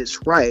saying that it's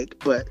right,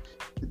 but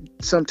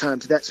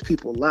sometimes that's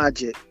people's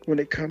logic when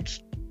it comes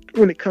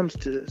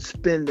to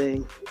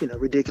spending,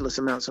 ridiculous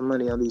amounts of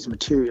money on these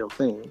material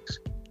things.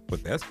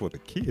 But that's for the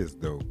kids,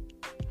 though.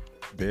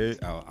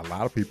 A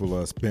lot of people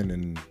are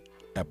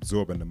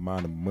absorbing the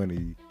amount of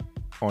money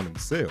on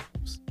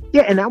themselves.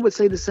 Yeah, and I would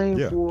say the same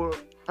Yeah. for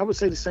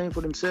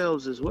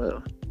themselves as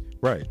well.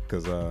 Right,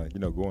 because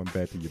going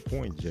back to your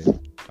point, Jay,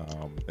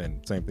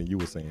 and same thing you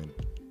were saying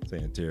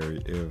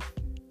Terry, if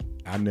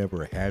I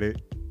never had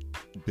it,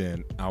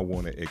 then I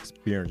want to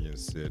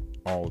experience it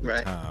all the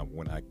Right. time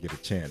when I get a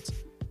chance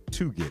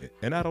to get it.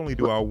 And not only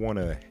do I want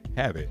to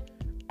have it,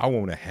 I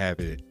want to have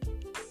it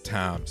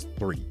times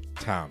 3,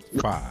 times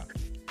 5.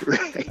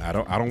 Right. I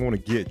don't want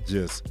to get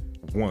just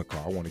one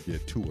car. I want to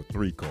get 2 or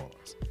 3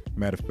 cars.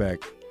 Matter of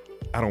fact,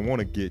 I don't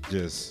want to get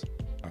just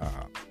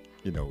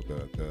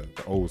the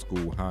old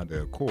school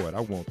Honda Accord.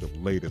 I want the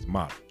latest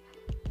model.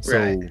 So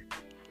Right.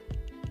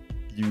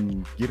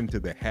 you get into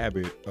the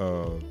habit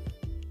of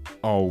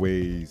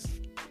always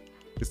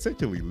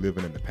essentially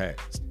living in the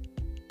past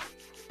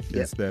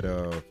Yep. instead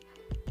of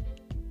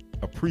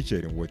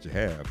appreciating what you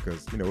have,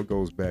 because it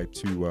goes back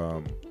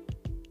to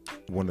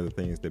one of the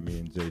things that me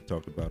and Jay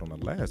talked about on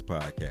the last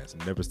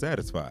podcast, never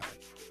satisfied.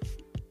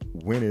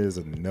 When is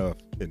enough?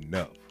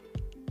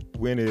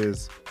 When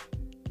is,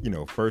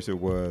 first it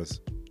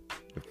was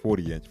the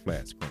 40-inch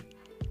flat screen,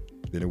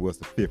 then it was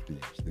the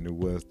 50-inch, then it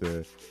was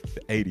the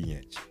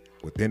 80-inch,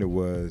 but then it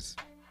was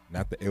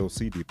not the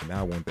LCD, but now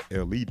I want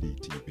the LED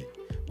TV,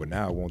 but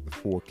now I want the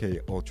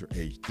 4K Ultra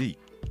HD.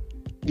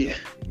 Yeah.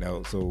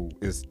 So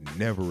it's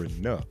never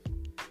enough.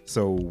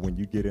 So when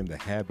you get in the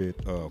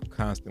habit of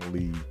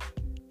constantly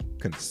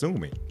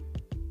consuming,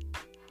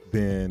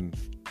 then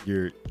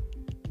you're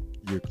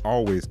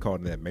always caught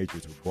in that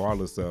matrix,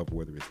 regardless of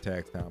whether it's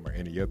tax time or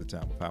any other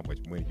time of how much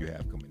money you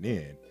have coming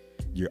in.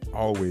 You're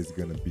always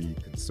going to be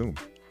consuming.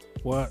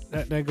 Well,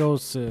 that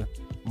goes to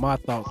my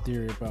thought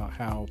theory about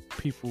how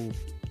people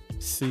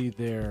see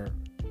their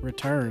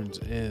returns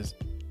as,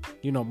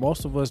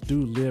 most of us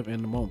do live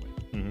in the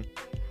moment. Mm-hmm.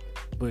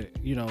 But,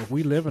 if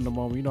we live in the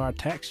moment, our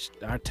tax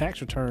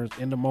returns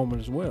in the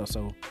moment as well.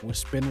 So we're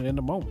spending in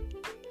the moment.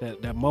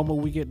 That moment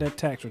we get that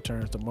tax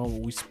returns, the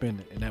moment we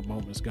spend it, and that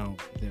moment is gone.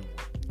 Then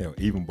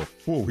Even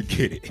before we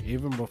get it.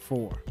 even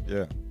before.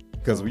 Yeah.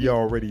 Because we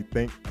already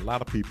think, a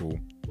lot of people,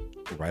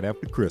 right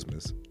after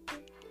Christmas,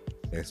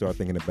 they start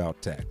thinking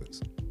about tax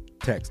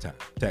time,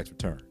 tax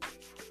return.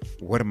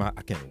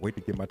 I can't wait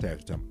to get my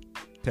tax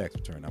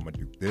return. I'm going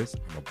to do this.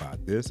 I'm going to buy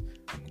this.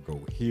 I'm going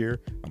to go here.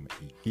 I'm going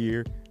to eat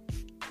here.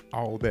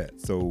 All that.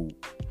 So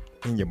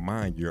in your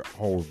mind, you're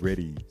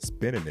already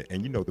spending it.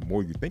 And the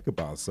more you think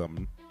about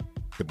something,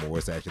 the more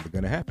it's actually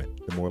going to happen.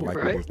 The more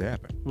likely it is to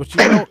happen. But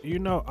I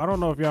don't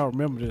know if y'all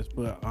remember this,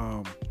 but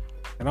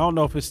and I don't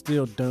know if it's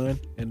still done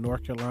in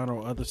North Carolina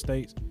or other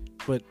states,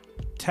 but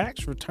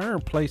tax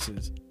return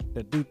places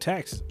that do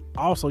taxes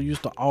also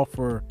used to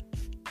offer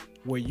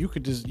where you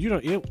could just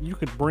you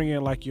could bring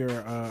in like your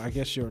I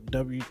guess your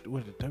W2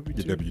 Your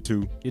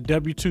W-2. your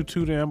W-2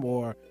 to them,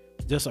 or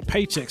just a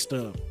paycheck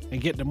stub, and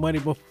get the money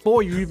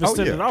before you even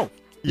send yeah. it off.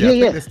 Yeah, I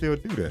think Yeah. they still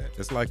do that.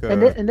 It's like And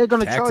they're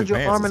going to tax charge your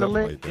advance arm or and a something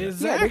leg. like that. Yeah,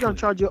 Exactly. they're going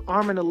to charge your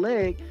arm and a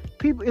leg.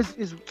 People,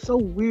 it's so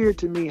weird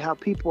to me how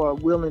people are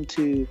willing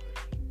to,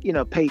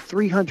 pay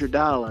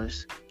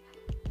 $300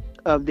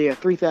 of their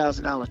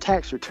 $3,000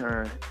 tax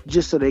return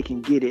just so they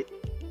can get it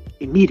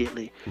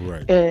immediately.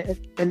 Right.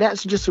 And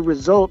that's just a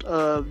result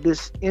of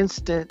this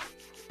instant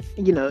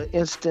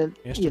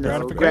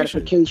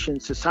gratification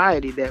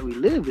society that we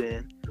live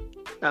in.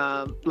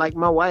 Like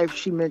my wife,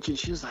 she mentioned,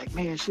 she was like,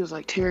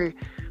 Terry,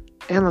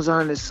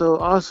 Amazon is so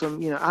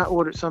awesome. I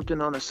ordered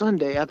something on a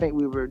Sunday. I think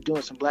we were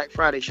doing some Black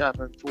Friday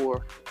shopping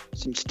for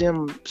some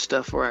STEM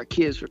stuff for our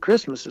kids for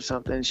Christmas or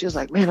something. And she was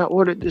like, man, I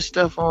ordered this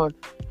stuff on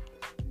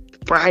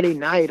Friday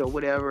night or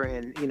whatever,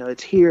 and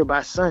it's here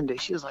by Sunday.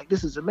 She was like,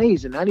 this is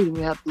amazing. I didn't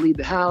even have to leave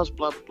the house,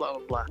 blah, blah,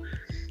 blah, blah.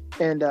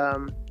 And,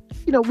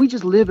 we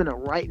just live in a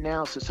right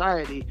now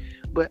society,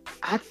 but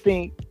I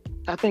think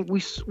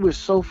we're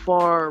so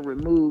far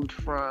removed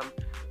from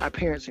our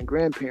parents and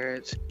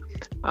grandparents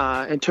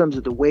in terms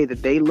of the way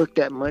that they looked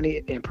at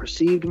money and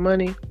perceived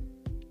money,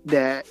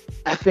 that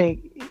I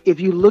think if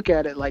you look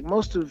at it like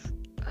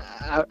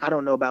I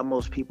don't know about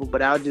most people,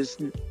 but I'll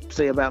just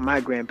say about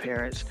my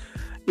grandparents.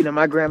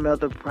 My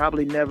grandmother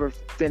probably never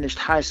finished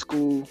high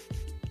school,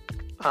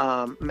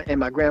 and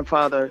my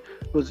grandfather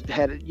was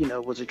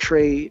a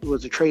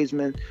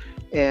tradesman,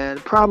 and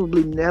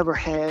probably never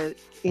had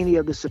any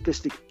of the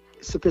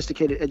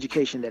sophisticated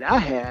education that I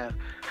have.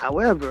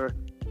 However,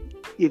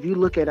 if you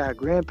look at our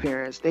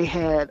grandparents, they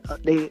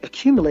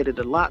accumulated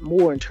a lot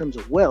more in terms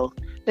of wealth.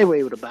 They were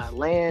able to buy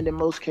land in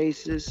most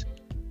cases.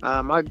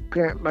 My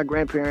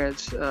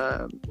grandparents,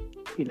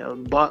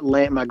 bought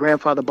land. My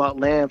grandfather bought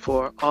land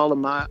for all of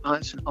my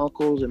aunts and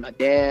uncles and my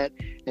dad,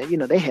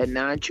 and they had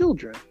 9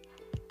 children.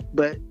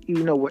 But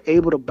were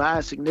able to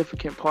buy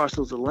significant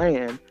parcels of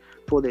land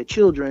for their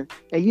children,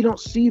 and you don't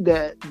see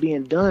that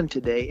being done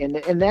today. And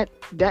that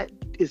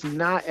is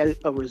not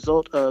a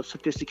result of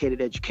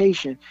sophisticated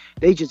education.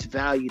 They just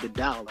value the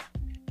dollar.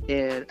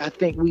 And I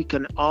think we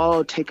can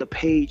all take a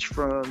page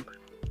from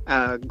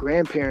our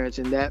grandparents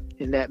in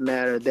that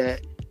matter,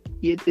 that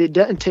it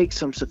doesn't take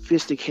some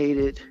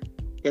sophisticated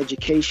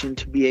education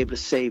to be able to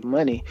save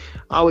money.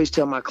 I always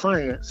tell my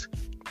clients,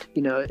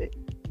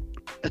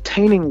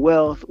 attaining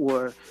wealth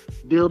or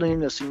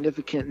building a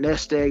significant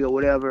nest egg or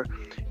whatever,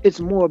 it's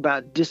more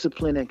about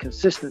discipline and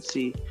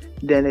consistency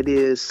than it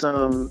is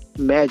some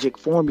magic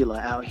formula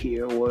out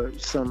here or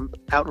some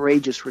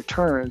outrageous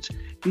returns.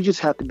 You just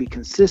have to be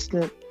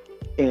consistent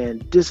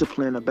and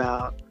disciplined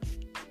about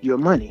your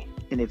money.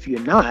 And if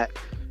you're not,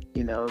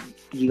 you're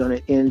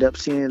going to end up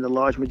seeing the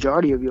large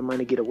majority of your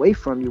money get away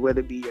from you, whether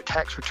it be your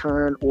tax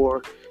return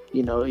or,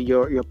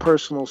 your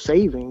personal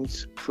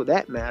savings for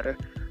that matter.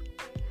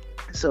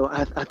 So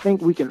I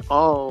think we can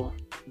all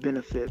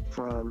benefit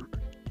from,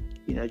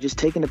 just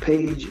taking a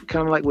page,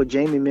 kind of like what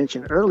Jamie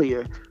mentioned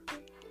earlier.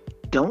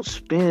 Don't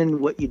spend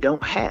what you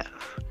don't have.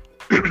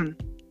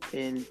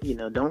 And,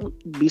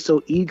 don't be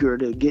so eager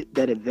to get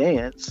that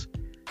advance,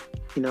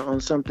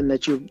 on something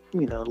that you're,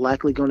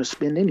 likely going to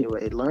spend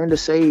anyway. Learn to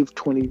save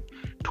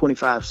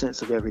 25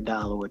 cents of every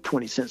dollar or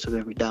 20 cents of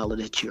every dollar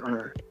that you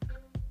earn.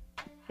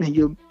 And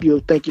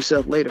you'll thank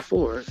yourself later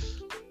for it.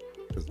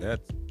 Because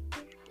that's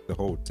the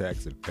whole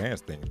tax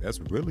advance thing. That's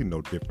really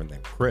no different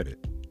than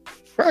credit.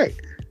 Right.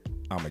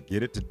 I'm going to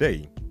get it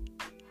today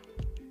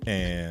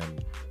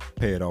and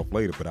pay it off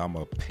later, but I'm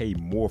going to pay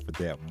more for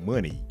that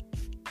money,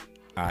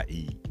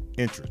 i.e.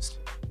 interest.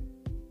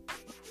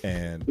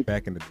 And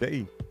back in the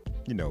day,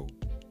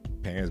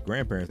 parents,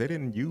 grandparents, they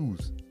didn't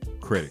use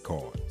credit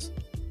cards.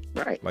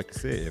 Right. Like you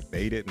said, if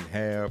they didn't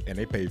have, and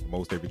they paid for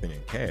most everything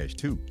in cash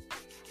too.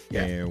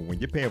 Yeah. And when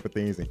you're paying for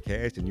things in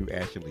cash and you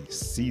actually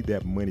see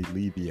that money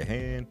leave your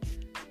hand,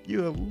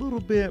 you're a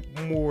little bit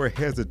more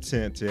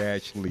hesitant to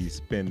actually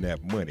spend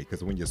that money,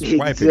 because when you're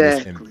swiping,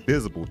 it's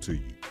invisible to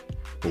you.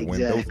 But when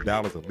those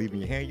dollars are leaving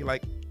your hand, you're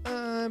like,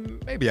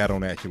 maybe I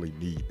don't actually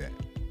need that.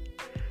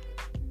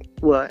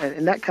 Well,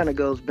 and that kind of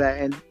goes back,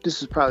 and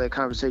this is probably a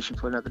conversation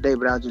for another day,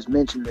 but I'll just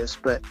mention this.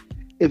 But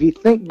if you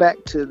think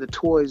back to the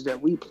toys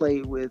that we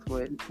played with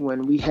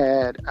when we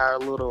had our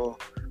little,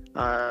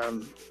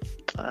 what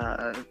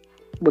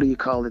do you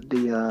call it,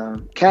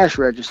 the cash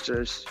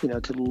registers, to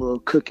the little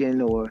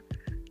cooking or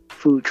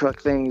food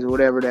truck things or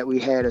whatever that we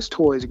had as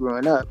toys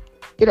growing up,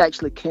 it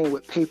actually came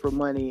with paper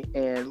money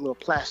and little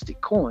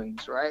plastic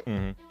coins, right?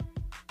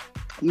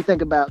 Mm-hmm. You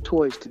think about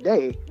toys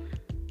today,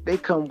 they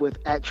come with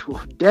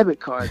actual debit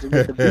cards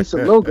with the Visa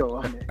logo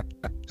on it.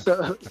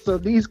 So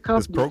these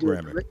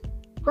companies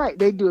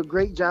they do a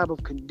great job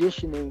of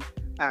conditioning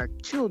our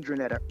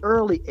children at an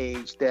early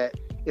age that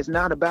it's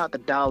not about the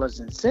dollars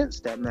and cents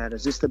that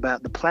matters. It's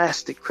about the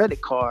plastic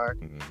credit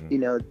card,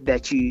 mm-hmm.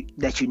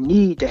 that you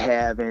need to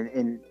have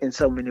in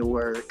so many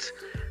words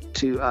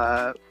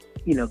to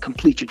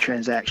complete your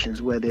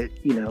transactions, whether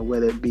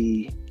it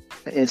be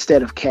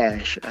instead of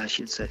cash, I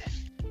should say.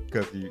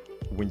 Because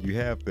when you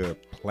have the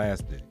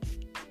plastic,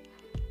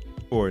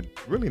 or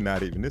really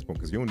not even this one,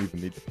 because you don't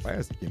even need the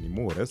plastic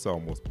anymore. That's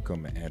almost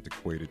become an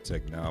antiquated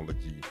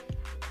technology.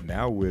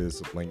 Now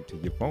is linked to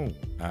your phone,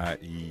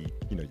 i.e.,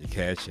 your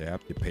Cash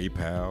App, your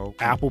PayPal,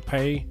 Apple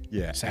Pay,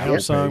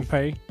 Samsung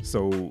Pay.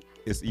 So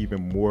it's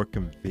even more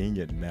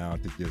convenient now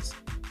to just,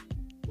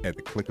 at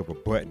the click of a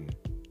button,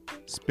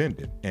 spend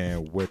it.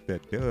 And what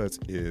that does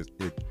is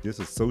it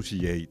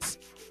disassociates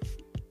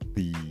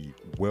the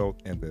wealth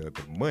and the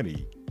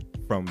money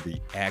from the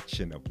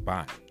action of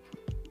buying.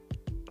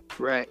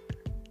 Right.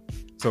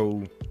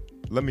 So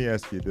let me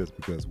ask you this,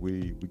 because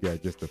we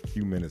got just a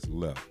few minutes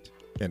left.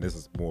 and this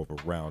is more of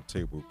a round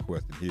table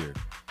question here.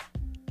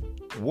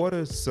 What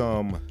are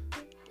some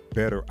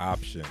better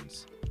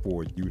options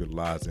for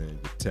utilizing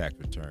your tax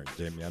return?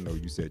 Jamie, I know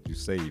you said you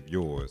saved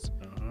yours.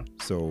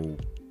 So,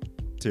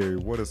 Terry,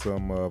 what are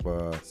some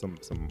of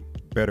some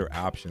better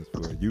options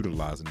for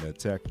utilizing that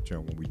tax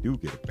return when we do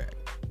get it back?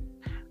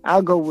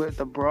 I'll go with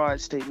a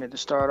broad statement to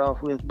start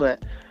off with,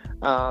 but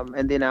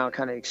and then I'll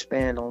kind of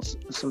expand on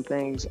some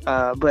things.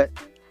 But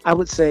I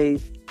would say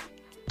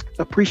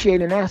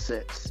appreciating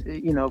assets,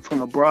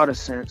 from a broader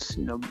sense,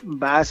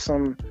 buy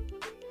some,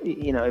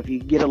 if you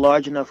get a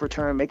large enough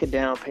return, make a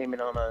down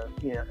payment on a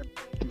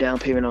down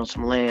payment on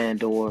some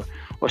land or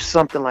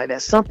something like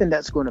that, something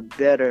that's going to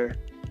better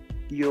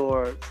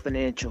your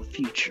financial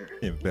future.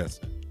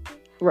 Invest.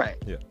 Right.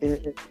 Yeah.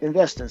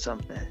 Invest in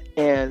something.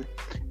 And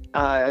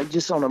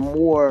just on a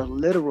more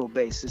literal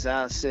basis,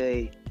 I'd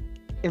say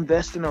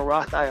invest in a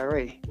Roth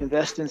IRA.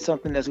 Invest in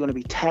something that's going to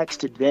be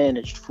tax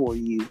advantaged for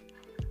you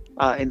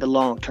in the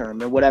long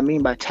term. And what I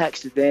mean by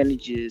tax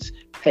advantage is,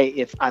 hey,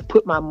 if I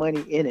put my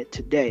money in it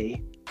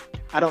today,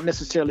 I don't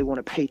necessarily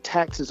want to pay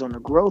taxes on the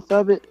growth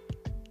of it.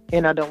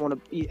 And I don't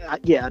want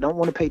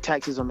to pay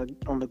taxes on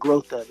the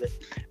growth of it.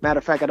 Matter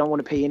of fact, I don't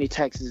want to pay any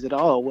taxes at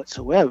all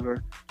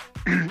whatsoever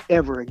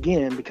ever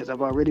again, because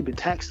I've already been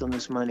taxed on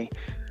this money.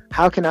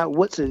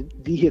 What's a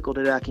vehicle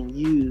that I can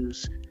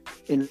use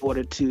in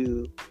order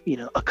to,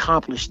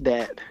 accomplish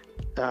that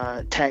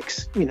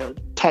tax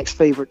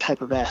favored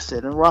type of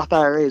asset? And Roth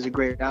IRA is a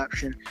great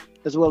option,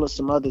 as well as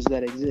some others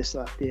that exist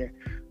out there.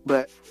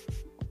 But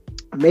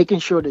making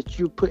sure that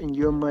you're putting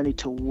your money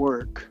to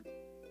work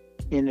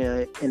in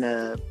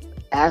a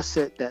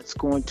asset that's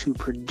going to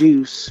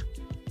produce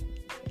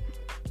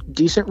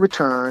decent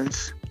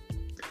returns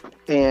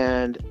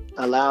and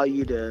allow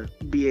you to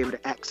be able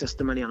to access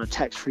the money on a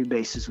tax-free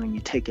basis when you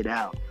take it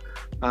out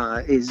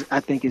I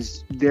think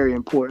is very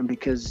important,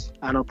 because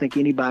I don't think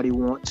nobody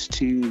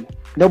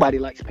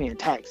likes paying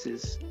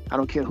taxes. I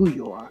don't care who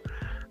you are.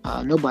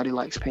 Nobody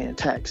likes paying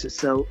taxes.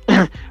 So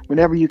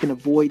whenever you can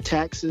avoid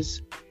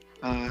taxes,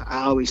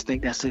 I always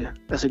think that's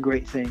a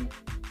great thing.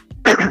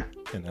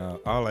 And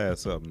I'll add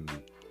something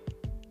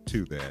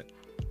to that.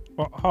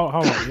 Well, hold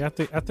on. Yeah,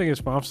 I think it's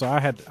fine. I'm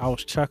sorry. I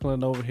was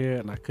chuckling over here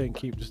and I couldn't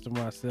keep this to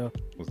myself.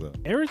 What's up?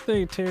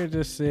 Everything Terry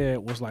just said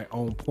was like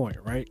on point,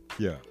 right?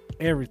 Yeah.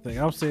 Everything.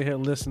 I'm sitting here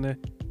listening.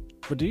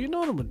 But do you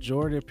know the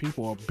majority of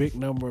people, or a big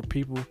number of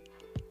people,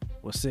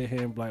 will sit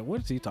here and be like,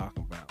 what is he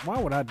talking about? Why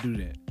would I do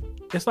that?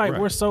 It's like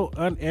We're so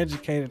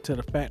uneducated to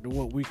the fact of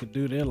what we could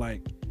do. They're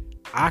like,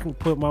 I can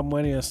put my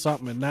money in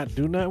something and not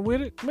do nothing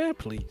with it? Man,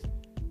 please.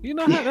 You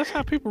know how that's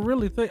how people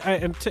really think.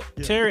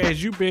 Terry,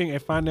 as you being a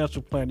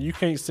financial planner, you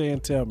can't say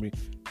and tell me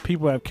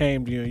people have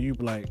came to you and you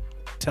be like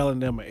telling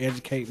them or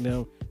educating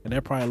them, and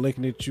they're probably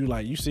looking at you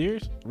like, you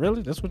serious?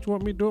 Really? That's what you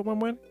want me to do with my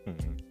money?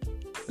 Mm-hmm.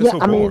 That's so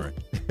boring.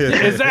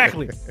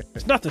 Exactly.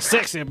 There's nothing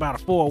sexy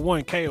about a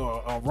 401k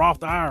or a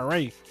Roth IRA.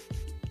 Ain't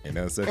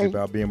nothing sexy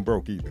about being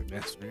broke either.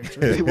 That's very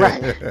true.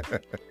 Right.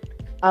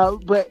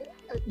 But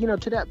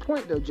to that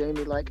point though,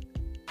 Jamie, like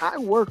I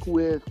work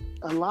with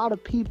a lot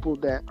of people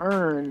that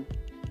earn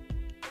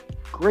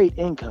great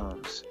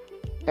incomes,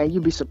 and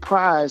you'd be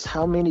surprised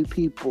how many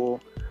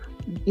people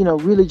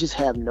really just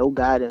have no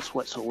guidance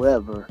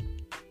whatsoever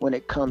when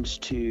it comes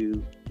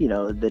to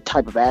the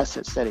type of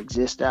assets that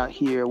exist out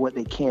here, what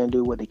they can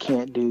do, what they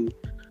can't do.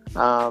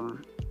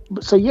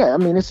 So yeah, I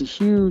mean, it's a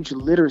huge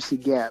literacy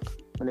gap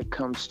when it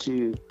comes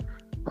to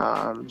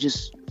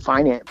just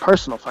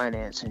personal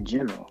finance in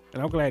general.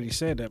 And I'm glad you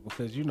said that,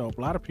 because a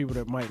lot of people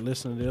that might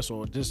listen to this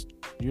or just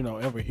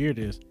ever hear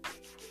this,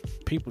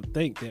 people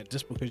think that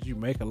just because you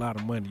make a lot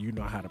of money, you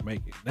know how to make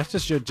it. That's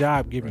just your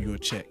job giving you a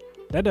check.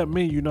 That doesn't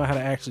mean you know how to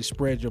actually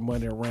spread your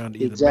money around to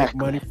either make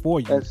money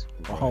for you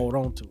or hold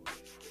on to it.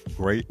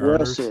 Great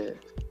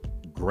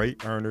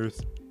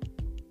earners,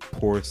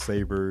 poor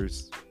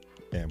savers,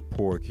 and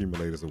poor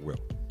accumulators of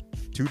wealth.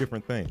 Two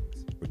different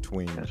things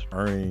between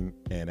earning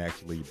and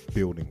actually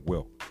building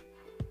wealth.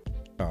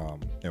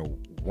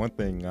 And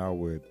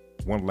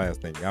one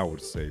last thing I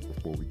would say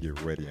before we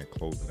get ready and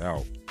close it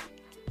out,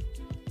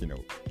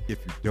 if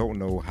you don't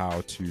know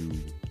how to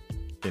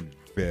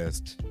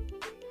invest,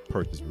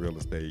 purchase real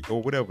estate,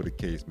 or whatever the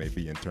case may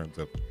be in terms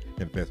of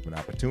investment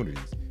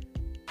opportunities,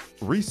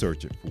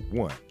 research it for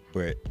one.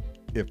 But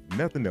if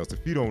nothing else,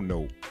 if you don't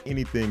know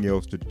anything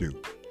else to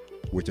do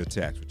with your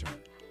tax return,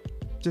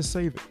 just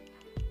save it.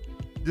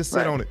 Just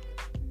sit on it.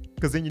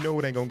 Because then it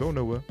ain't going to go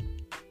nowhere.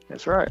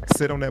 That's right.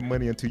 Sit on that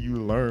money until you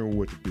learn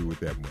what to do with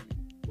that money.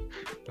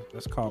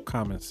 That's called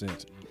common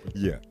sense.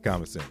 Yeah,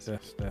 common sense.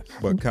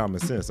 But common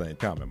sense ain't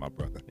common, my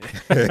brother.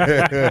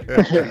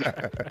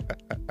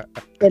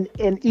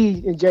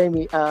 and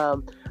Jamie,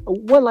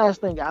 one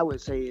last thing I would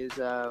say is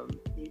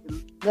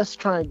let's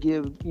try and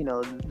give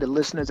the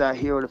listeners out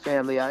here or the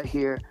family out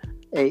here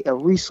a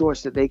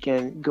resource that they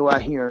can go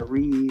out here and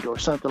read or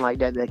something like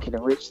that can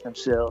enrich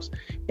themselves.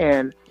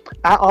 And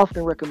I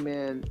often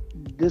recommend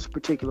this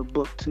particular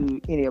book to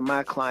any of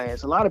my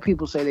clients. A lot of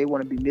people say they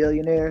want to be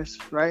millionaires,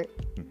 right?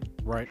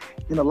 Right.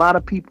 And a lot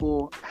of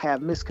people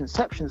have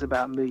misconceptions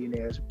about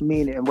millionaires.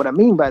 And what I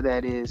mean by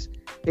that is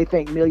they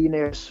think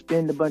millionaires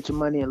spend a bunch of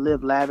money and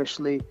live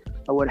lavishly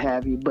or what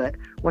have you. But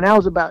when I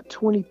was about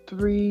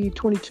 23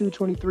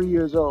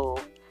 years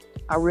old,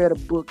 I read a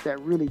book that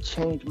really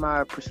changed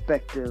my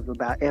perspective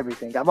about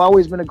everything. I've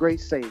always been a great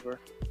saver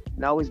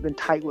and always been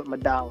tight with my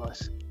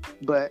dollars.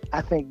 But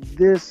I think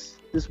this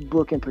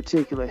book in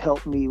particular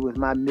helped me with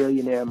my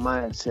millionaire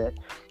mindset.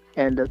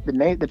 And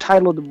the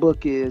title of the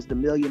book is The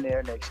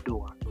Millionaire Next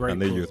Door. I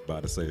knew you was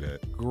about to say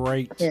that.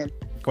 Great. And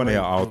funny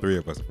how all three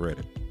of us have read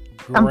it.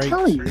 I'm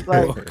telling you,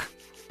 like,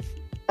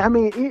 I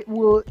mean, it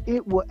will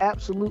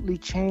absolutely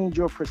change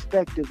your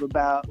perspective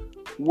about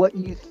what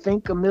you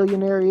think a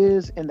millionaire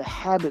is and the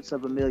habits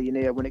of a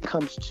millionaire when it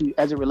comes to,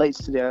 as it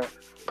relates to their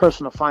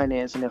personal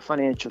finance and their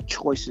financial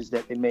choices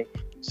that they make.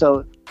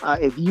 So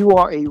if you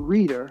are a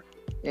reader,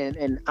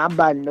 and I'm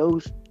by no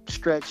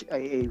stretch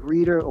a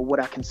reader or what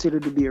I consider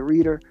to be a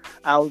reader,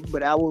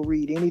 but I will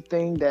read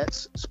anything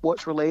that's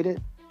sports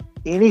related,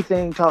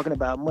 anything talking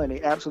about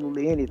money,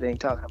 absolutely anything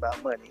talking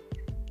about money,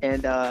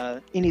 and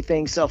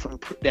anything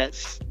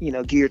that's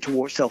geared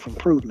towards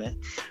self-improvement.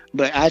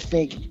 But I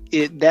think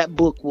that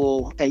book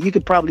will, and you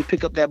could probably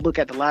pick up that book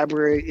at the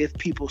library if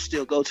people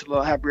still go to the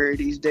library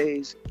these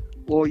days,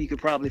 or you could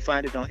probably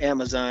find it on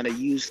Amazon, a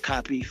used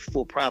copy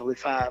for probably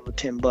 $5 or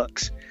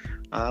 $10.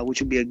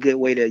 Which would be a good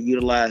way to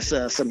utilize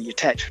some of your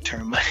tax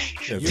return money.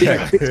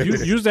 Exactly.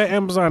 Use that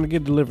Amazon to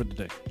get delivered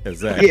today.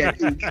 Exactly.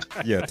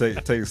 Yeah. Take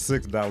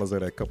 $6 of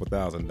that couple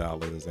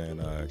 $1,000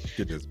 and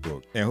get this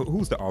book. And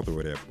who's the author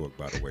of that book,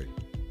 by the way?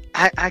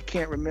 I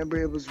can't remember.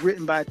 It was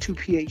written by two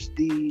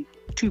PhDs,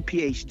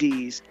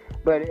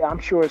 but I'm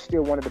sure it's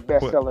still one of the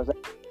best sellers.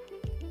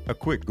 A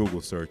quick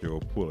Google search will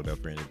pull it up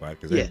for anybody,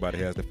 because everybody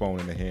has the phone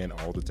in their hand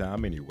all the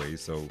time anyway.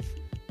 So,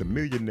 The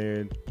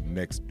Millionaire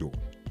Next Door.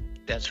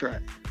 That's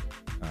right.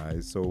 All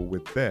right, so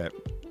with that,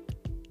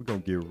 we're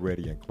going to get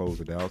ready and close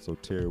it out. So,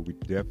 Terry, we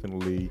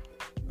definitely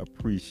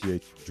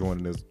appreciate you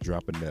joining us,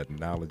 dropping that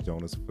knowledge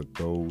on us for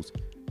those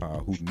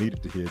who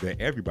needed to hear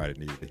that. Everybody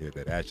needed to hear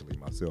that, actually,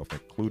 myself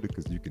included,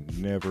 because you can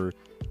never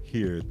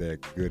hear that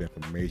good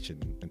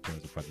information in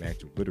terms of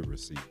financial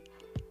literacy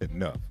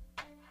enough.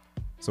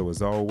 So,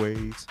 as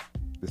always,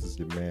 this is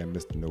your man,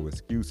 Mr. No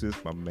Excuses,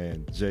 my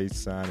man Jay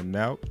signing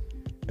out.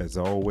 As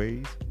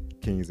always,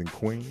 kings and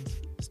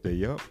queens,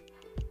 stay up.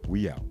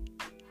 We out.